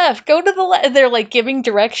the left, go to the left. They're, like, giving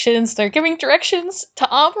directions. They're giving directions to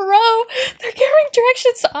Amuro.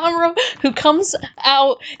 Who comes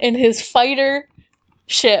out in his fighter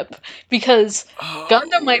ship, because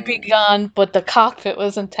Gundam might be gone, but the cockpit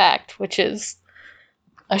was intact, which is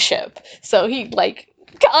a ship. So he, like,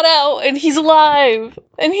 got out, and he's alive,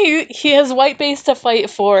 and he has White Base to fight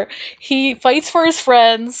for. He fights for his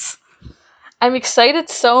friends. I'm excited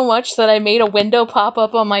so much that I made a window pop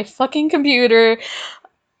up on my fucking computer.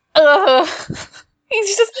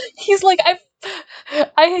 He's like,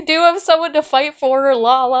 I do have someone to fight for,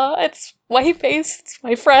 Lala. It's White Base, it's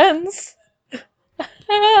my friends.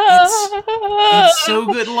 It's so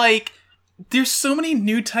good. Like, there's so many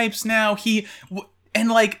new types now.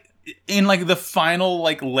 And, like, in, like, the final,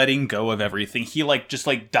 like, letting go of everything, he, like, just,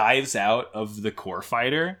 like, dives out of the core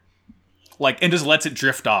fighter. Like, and just lets it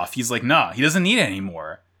drift off. He's like, nah, he doesn't need it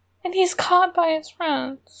anymore. And he's caught by his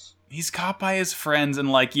friends.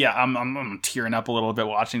 And, like, yeah, I'm tearing up a little bit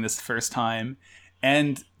watching this the first time.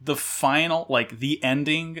 And the final, like, the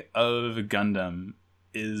ending of Gundam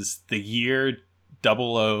is the year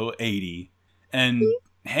 0080. And,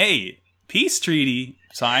 hey, peace treaty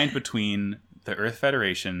signed between the Earth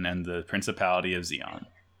Federation and the Principality of Zeon.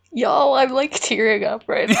 Y'all, I'm, like, tearing up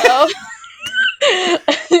right now.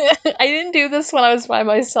 I didn't do this when I was by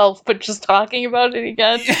myself, but just talking about it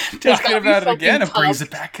again. Yeah, talking about it again, it brings it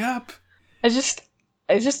back up. I just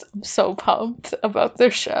am so pumped about their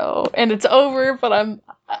show, and it's over, but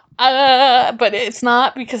but it's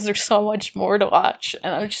not, because there's so much more to watch,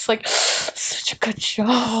 and I'm just like, such a good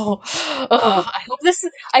show. I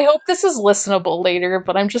hope this is listenable later,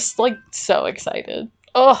 but I'm just, like, so excited.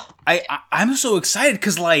 I'm so excited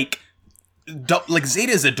because, like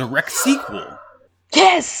Zeta is a direct sequel.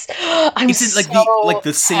 Yes, it's in, like,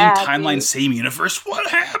 the same happy. Timeline, same universe. What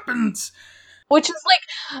happens? Which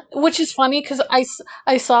is funny, because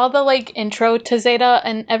I saw the, like, intro to Zeta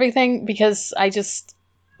and everything, because I just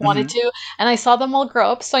wanted to, and I saw them all grow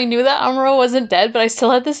up, so I knew that Amuro wasn't dead, but I still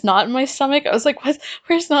had this knot in my stomach. I was like, what?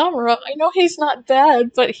 Where's Amuro? I know he's not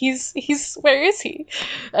dead, but he's where is he?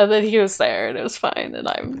 And then he was there, and it was fine, and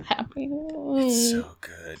I'm happy. It's so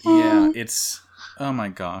good. Yeah, it's... Oh my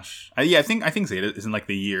gosh. I think Zeta is in, like,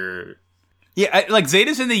 the year... Yeah,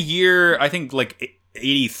 Zeta's in the year, I think, like,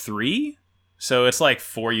 83? So it's, like,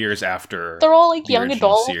 4 years after... They're all, like, the young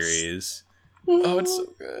adults. Series. Oh, it's so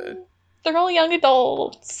good. They're all young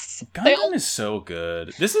adults. Gundam is so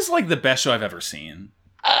good. This is, like, the best show I've ever seen.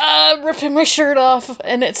 I'm ripping my shirt off,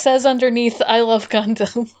 and it says underneath, I love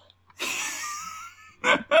Gundam.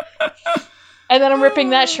 And then I'm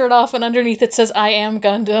ripping that shirt off, and underneath it says, I am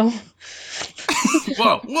Gundam.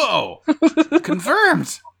 Whoa!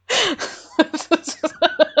 Confirmed!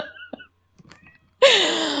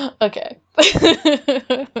 Okay.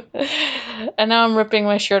 And now I'm ripping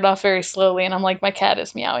my shirt off very slowly, and I'm like, my cat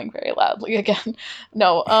is meowing very loudly again.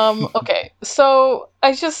 No, okay. So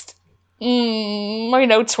I just, my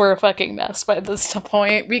notes were a fucking mess by this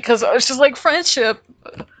point because I was just like, friendship.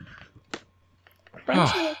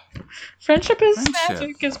 Friendship is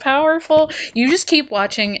magic, is powerful. You just keep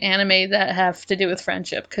watching anime that have to do with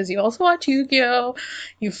friendship because you also watch Yu-Gi-Oh!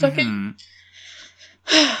 You fucking.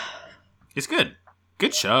 It's good.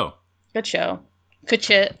 Good show. Good show. Good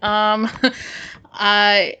shit.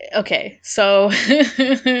 Okay, so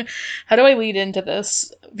how do I lead into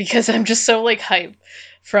this? Because I'm just so like hype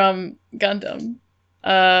from Gundam.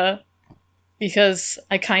 Because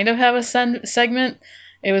I kind of have a segment.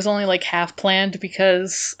 It was only like half planned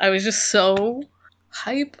because I was just so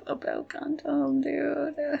hype about Gundam,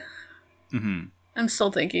 dude. Mm-hmm. I'm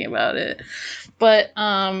still thinking about it. But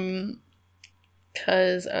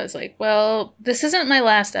because I was like, well, this isn't my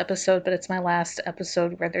last episode, but it's my last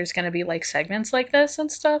episode where there's going to be like segments like this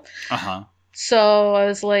and stuff. Uh-huh. So I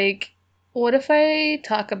was like, what if I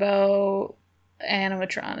talk about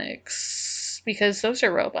animatronics? Because those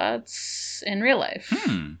are robots in real life.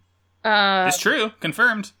 It's true.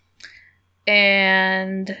 Confirmed.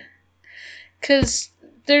 And because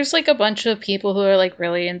there's like a bunch of people who are like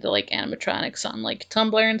really into like animatronics on like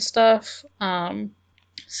Tumblr and stuff.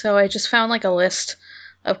 So I just found like a list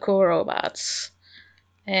of cool robots,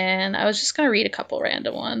 and I was just gonna read a couple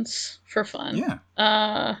random ones for fun. Yeah.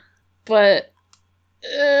 But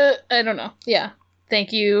I don't know. Yeah.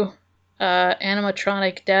 Thank you,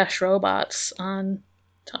 animatronic-robots on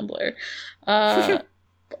Tumblr. I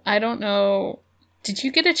don't know. Did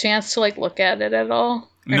you get a chance to like look at it at all?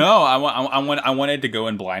 No, I wanted to go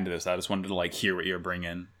in blind to this. I just wanted to like hear what you're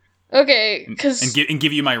bringing. Okay, because and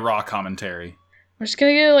give you my raw commentary. I'm just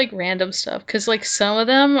gonna get like random stuff because like some of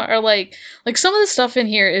them are like some of the stuff in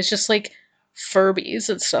here is just like Furbies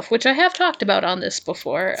and stuff, which I have talked about on this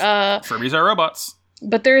before. Furbies are robots.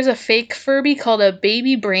 But there is a fake Furby called a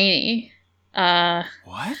Baby Brainy.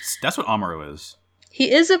 What? That's what Amuro is.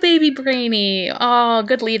 He is a Baby Brainy. Oh,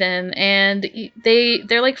 good lead-in. And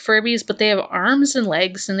they're like Furbies, but they have arms and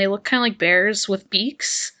legs, and they look kind of like bears with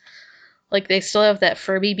beaks. Like they still have that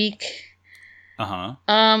Furby beak.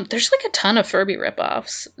 There's like a ton of Furby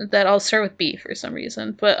ripoffs that all start with B for some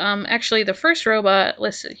reason. But actually, the first robot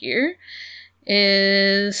listed here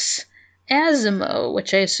is Asimo,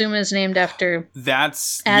 which I assume is named after.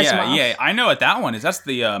 That's Asimov. Yeah. I know what that one is. That's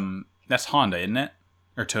the that's Honda, isn't it?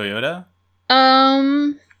 Or Toyota?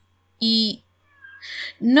 No,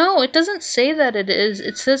 it doesn't say that it is.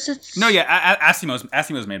 It says it's no. Yeah,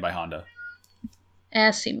 Asimo's made by Honda.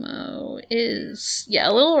 Asimo is,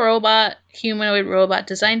 a little robot, humanoid robot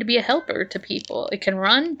designed to be a helper to people. It can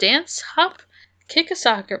run, dance, hop, kick a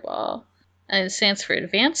soccer ball, and it stands for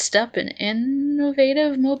Advanced Step in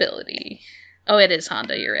Innovative Mobility. Oh, it is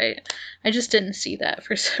Honda, you're right. I just didn't see that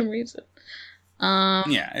for some reason.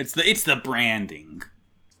 Yeah, it's the branding.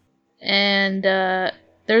 And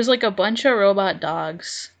there's like a bunch of robot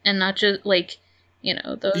dogs, and not just like,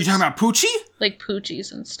 those. You talking about Poochie? Like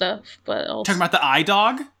Poochies and stuff, but also talking about the eye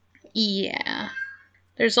dog? Yeah.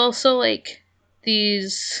 There's also like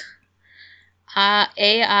these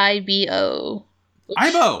AIBO.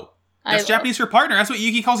 Aibo. That's Japanese for partner. That's what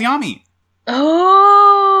Yuki calls Yami.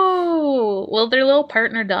 Oh, well, they're little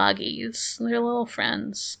partner doggies. They're little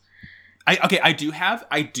friends. I do have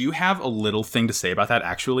a little thing to say about that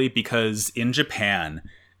actually, because in Japan,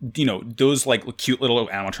 those like cute little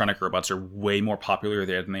animatronic robots are way more popular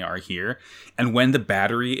there than they are here. And when the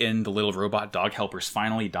battery in the little robot dog helpers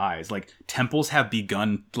finally dies, like temples have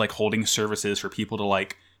begun like holding services for people to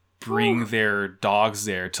like bring their dogs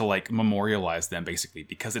there to like memorialize them, basically,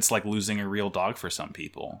 because it's like losing a real dog for some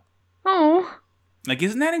people. Oh, like,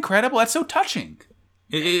 isn't that incredible? That's so touching.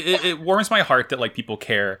 It warms my heart that like people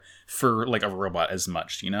care for like a robot as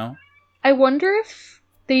much, I wonder if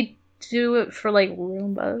they do it for like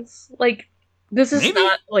Roombas. Like, this is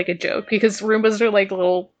not like a joke, because Roombas are like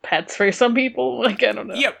little pets for some people. Like, I don't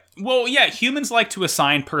know. Yeah, well, yeah, humans like to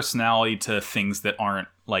assign personality to things that aren't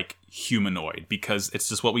like humanoid, because it's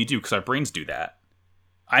just what we do, because our brains do that.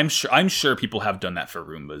 I'm sure people have done that for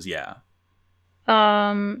Roombas. Yeah.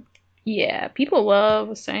 Yeah, people love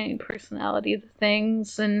assigning personality to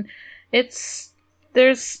things, and there's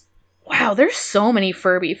so many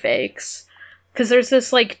Furby fakes. Because there's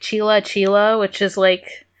this, like, Chila, which is,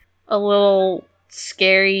 like, a little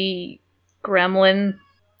scary gremlin.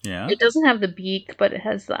 Yeah. It doesn't have the beak, but it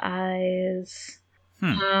has the eyes.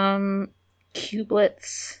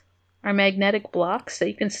 Cublets are magnetic blocks that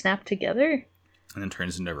you can snap together. And then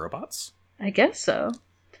turns into robots? I guess so.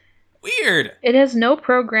 Weird. It has no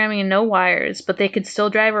programming and no wires, but they could still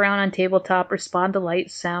drive around on tabletop, respond to light,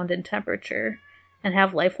 sound, and temperature, and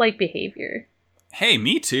have lifelike behavior. Hey,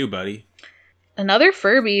 me too, buddy. Another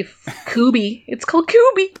Furby, Kubi. It's called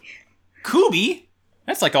Kubi. Kubi?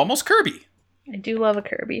 That's like almost Kirby. I do love a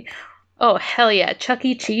Kirby. Oh, hell yeah. Chuck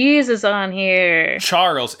E. Cheese is on here.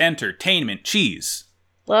 Charles Entertainment Cheese.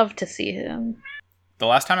 Love to see him. The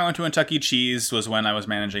last time I went to a Chuck E. Cheese was when I was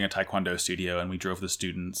managing a Taekwondo studio, and we drove the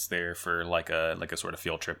students there for like a sort of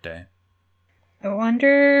field trip day. I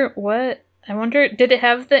wonder, did it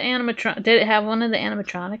have the animatron? Did it have one of the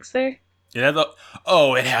animatronics there? It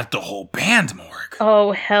had the whole band, Morg.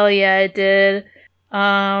 Oh, hell yeah, it did.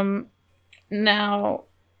 Now,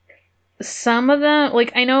 some of them,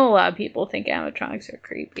 like, I know a lot of people think animatronics are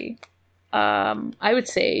creepy. I would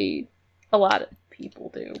say a lot of people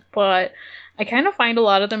do, but I kind of find a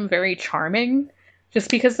lot of them very charming,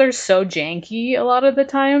 just because they're so janky a lot of the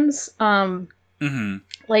times.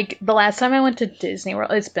 Like, the last time I went to Disney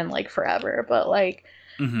World, it's been, like, forever, but, like,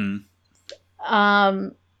 I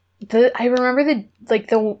remember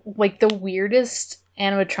the weirdest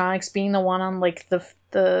animatronics being the one on, like, the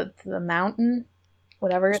mountain,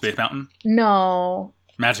 whatever. Space Mountain? No.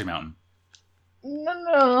 Magic Mountain.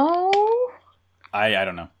 No. I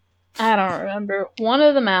don't know. I don't remember. One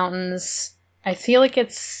of the mountains, I feel like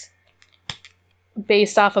it's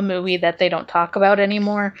based off a movie that they don't talk about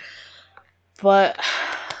anymore, but...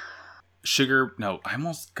 I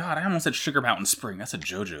almost said Sugar Mountain Spring. That's a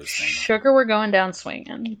JoJo's thing. Sugar, we're going down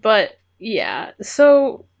swinging. But, yeah,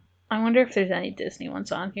 so I wonder if there's any Disney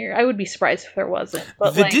ones on here. I would be surprised if there wasn't.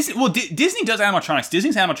 But Disney does animatronics.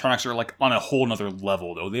 Disney's animatronics are, like, on a whole nother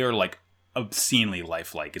level, though. They are, like, obscenely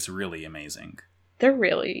lifelike. It's really amazing. They're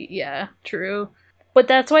really, yeah, true. But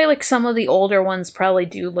that's why, like, some of the older ones probably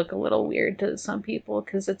do look a little weird to some people,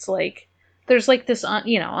 because it's, like, there's, like, this,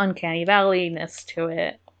 uncanny valley-ness to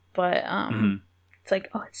it. But, it's like,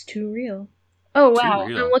 oh, it's too real. Oh, wow.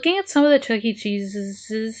 I'm looking at some of the Chuck E.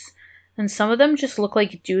 Cheese's, and some of them just look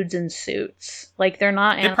like dudes in suits. Like, they're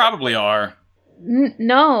not... They probably are.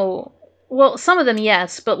 No. Well, some of them,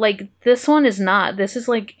 yes, but, like, this one is not. This is,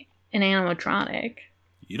 like, an animatronic.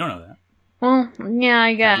 You don't know that. Well, yeah,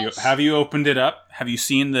 I guess. Have you opened it up? Have you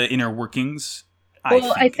seen the inner workings?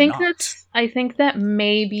 Well, I think that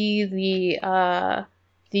maybe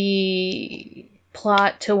the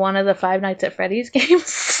plot to one of the Five Nights at Freddy's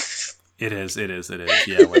games. It is.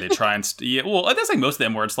 Yeah, where they try and well, that's like most of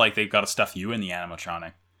them, where it's like they've got to stuff you in the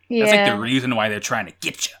animatronic. Yeah. That's like the reason why they're trying to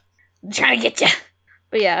get you.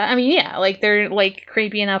 But yeah, I mean, yeah, like they're like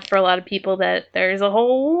creepy enough for a lot of people that there's a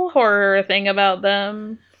whole horror thing about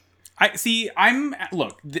them. I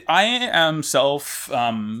am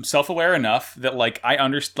self-aware enough that, like, I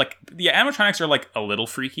understand, like, the animatronics are, like, a little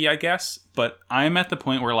freaky, I guess, but I'm at the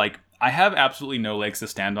point where, like, I have absolutely no legs to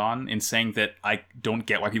stand on in saying that I don't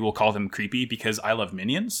get why people call them creepy, because I love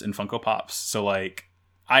Minions and Funko Pops, so, like,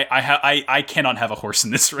 I cannot have a horse in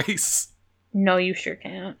this race. No, you sure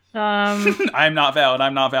can't. I'm not valid,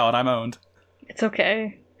 I'm owned. It's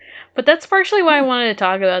okay. But that's partially why I wanted to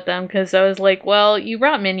talk about them, because I was like, well, you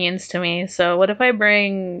brought Minions to me, so what if I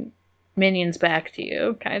bring Minions back to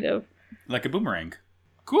you, kind of? Like a boomerang.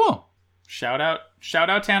 Cool. Shout out to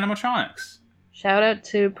animatronics. Shout out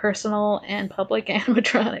to personal and public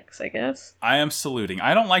animatronics, I guess. I am saluting.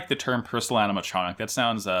 I don't like the term personal animatronic. That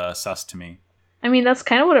sounds sus to me. I mean, that's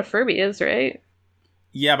kind of what a Furby is, right?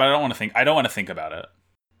 Yeah, but I don't want to think about it.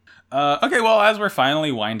 Okay, well, as we're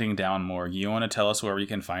finally winding down, Morg, you want to tell us where we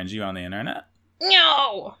can find you on the internet?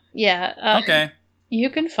 No! Yeah. Okay. You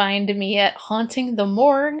can find me at Haunting the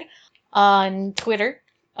Morg on Twitter.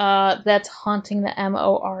 That's Haunting the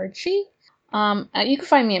MORG. You can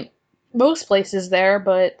find me in most places there,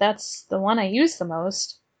 but that's the one I use the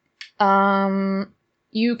most.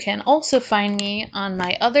 You can also find me on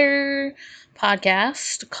my other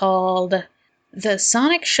podcast called The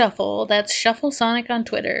Sonic Shuffle. That's Shuffle Sonic on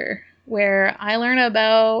Twitter, where I learn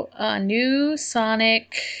about a new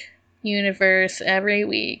Sonic universe every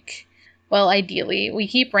week. Well, ideally, we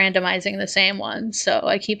keep randomizing the same one, so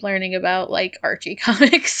I keep learning about, like, Archie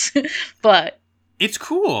comics, but... It's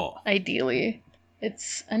cool! Ideally,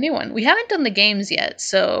 it's a new one. We haven't done the games yet,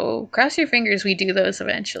 so cross your fingers we do those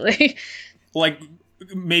eventually. Like...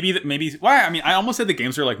 Maybe. Well, I mean, I almost said the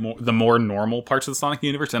games are like the more normal parts of the Sonic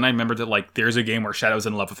universe, and I remembered that, like, there's a game where Shadow's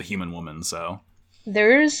in love with a human woman. So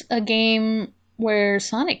there's a game where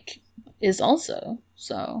Sonic is also.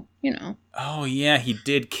 So Oh yeah, he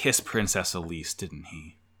did kiss Princess Elise, didn't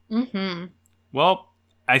he? Mm-hmm. Well,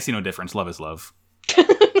 I see no difference. Love is love.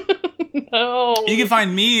 No. You can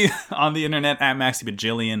find me on the internet at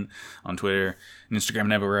MaxyBajillion on Twitter and Instagram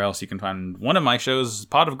and everywhere else. You can find one of my shows,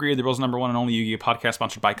 Pod of Greed, the world's #1 and only Yu-Gi-Oh! Podcast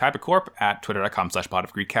sponsored by Kaiba Corp at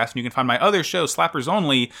twitter.com/podofgreedcast. And you can find my other show, Slappers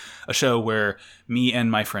Only, a show where me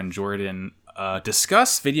and my friend Jordan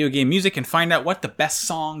discuss video game music and find out what the best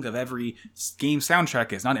song of every game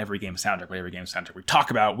soundtrack is. Not every game soundtrack, but every game soundtrack we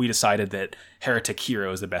talk about. We decided that Heretic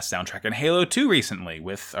Hero is the best soundtrack in Halo 2 recently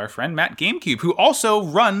with our friend Matt GameCube, who also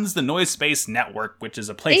runs the Noise Space Network, which is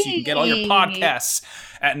a place you can get all your podcasts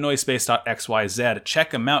at noisespace.xyz.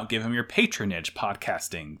 Check him out. Give him your patronage,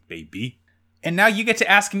 podcasting, baby. And now you get to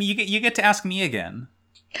ask me. You get to ask me again.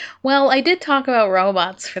 Well, I did talk about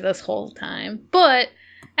robots for this whole time, but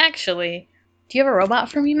actually, do you have a robot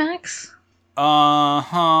for me, Max?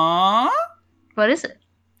 Uh-huh. What is it?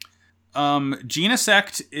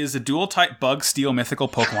 Genesect is a dual-type bug steel mythical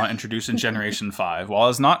Pokemon introduced in Generation 5. While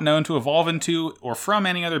it is not known to evolve into or from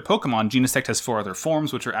any other Pokemon, Genesect has 4 other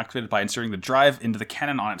forms, which are activated by inserting the drive into the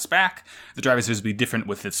cannon on its back. The drive is visibly different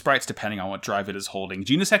with its sprites depending on what drive it is holding.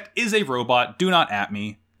 Genesect is a robot. Do not at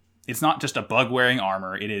me. It's not just a bug wearing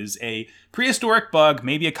armor. It is a prehistoric bug,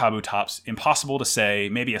 maybe a Kabutops, impossible to say,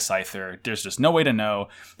 maybe a Scyther. There's just no way to know.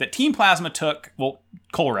 That Team Plasma took, well,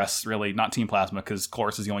 Colress, really, not Team Plasma, because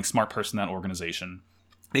Colress is the only smart person in that organization.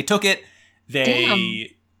 They took it, Damn.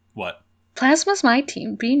 What? Plasma's my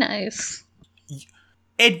team. Be nice.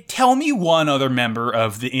 Ed, tell me one other member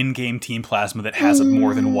of the in-game Team Plasma that has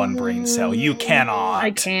more than one brain cell. You cannot.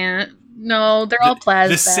 I can't. No, they're all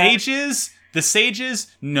Plasma. The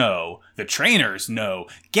sages, no. The trainers, no.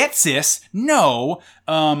 Getsis, no.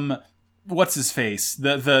 What's his face?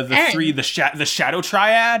 The three, the Shadow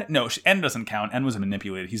Triad? No, N doesn't count. N was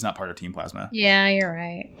manipulated. He's not part of Team Plasma. Yeah, you're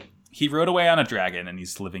right. He rode away on a dragon and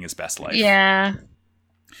he's living his best life. Yeah.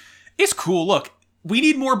 It's cool. Look, we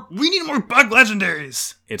need more bug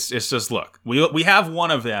legendaries. It's just, look, we have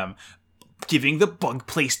one of them. Giving the bug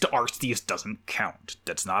place to Arceus doesn't count.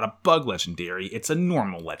 That's not a bug legendary. It's a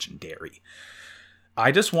normal legendary.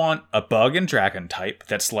 I just want a bug and dragon type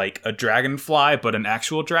that's like a dragonfly, but an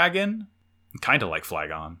actual dragon. Kind of like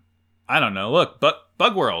Flygon. I don't know. Look,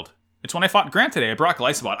 Bug World. It's when I fought Grant today. I brought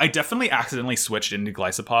Glycopod. I definitely accidentally switched into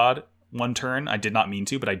Glycopod one turn. I did not mean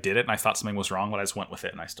to, but I did it, and I thought something was wrong, but I just went with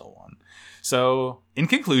it, and I still won. So, in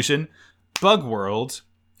conclusion, Bug World,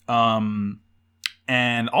 and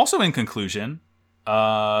also in conclusion,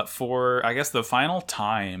 for, I guess, the final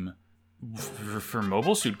time for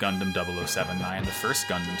Mobile Suit Gundam 0079, the first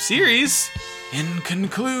Gundam series, in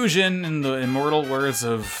conclusion, in the immortal words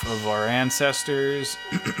of our ancestors,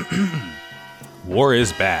 war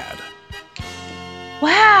is bad.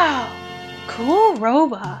 Wow! Cool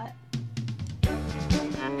robot.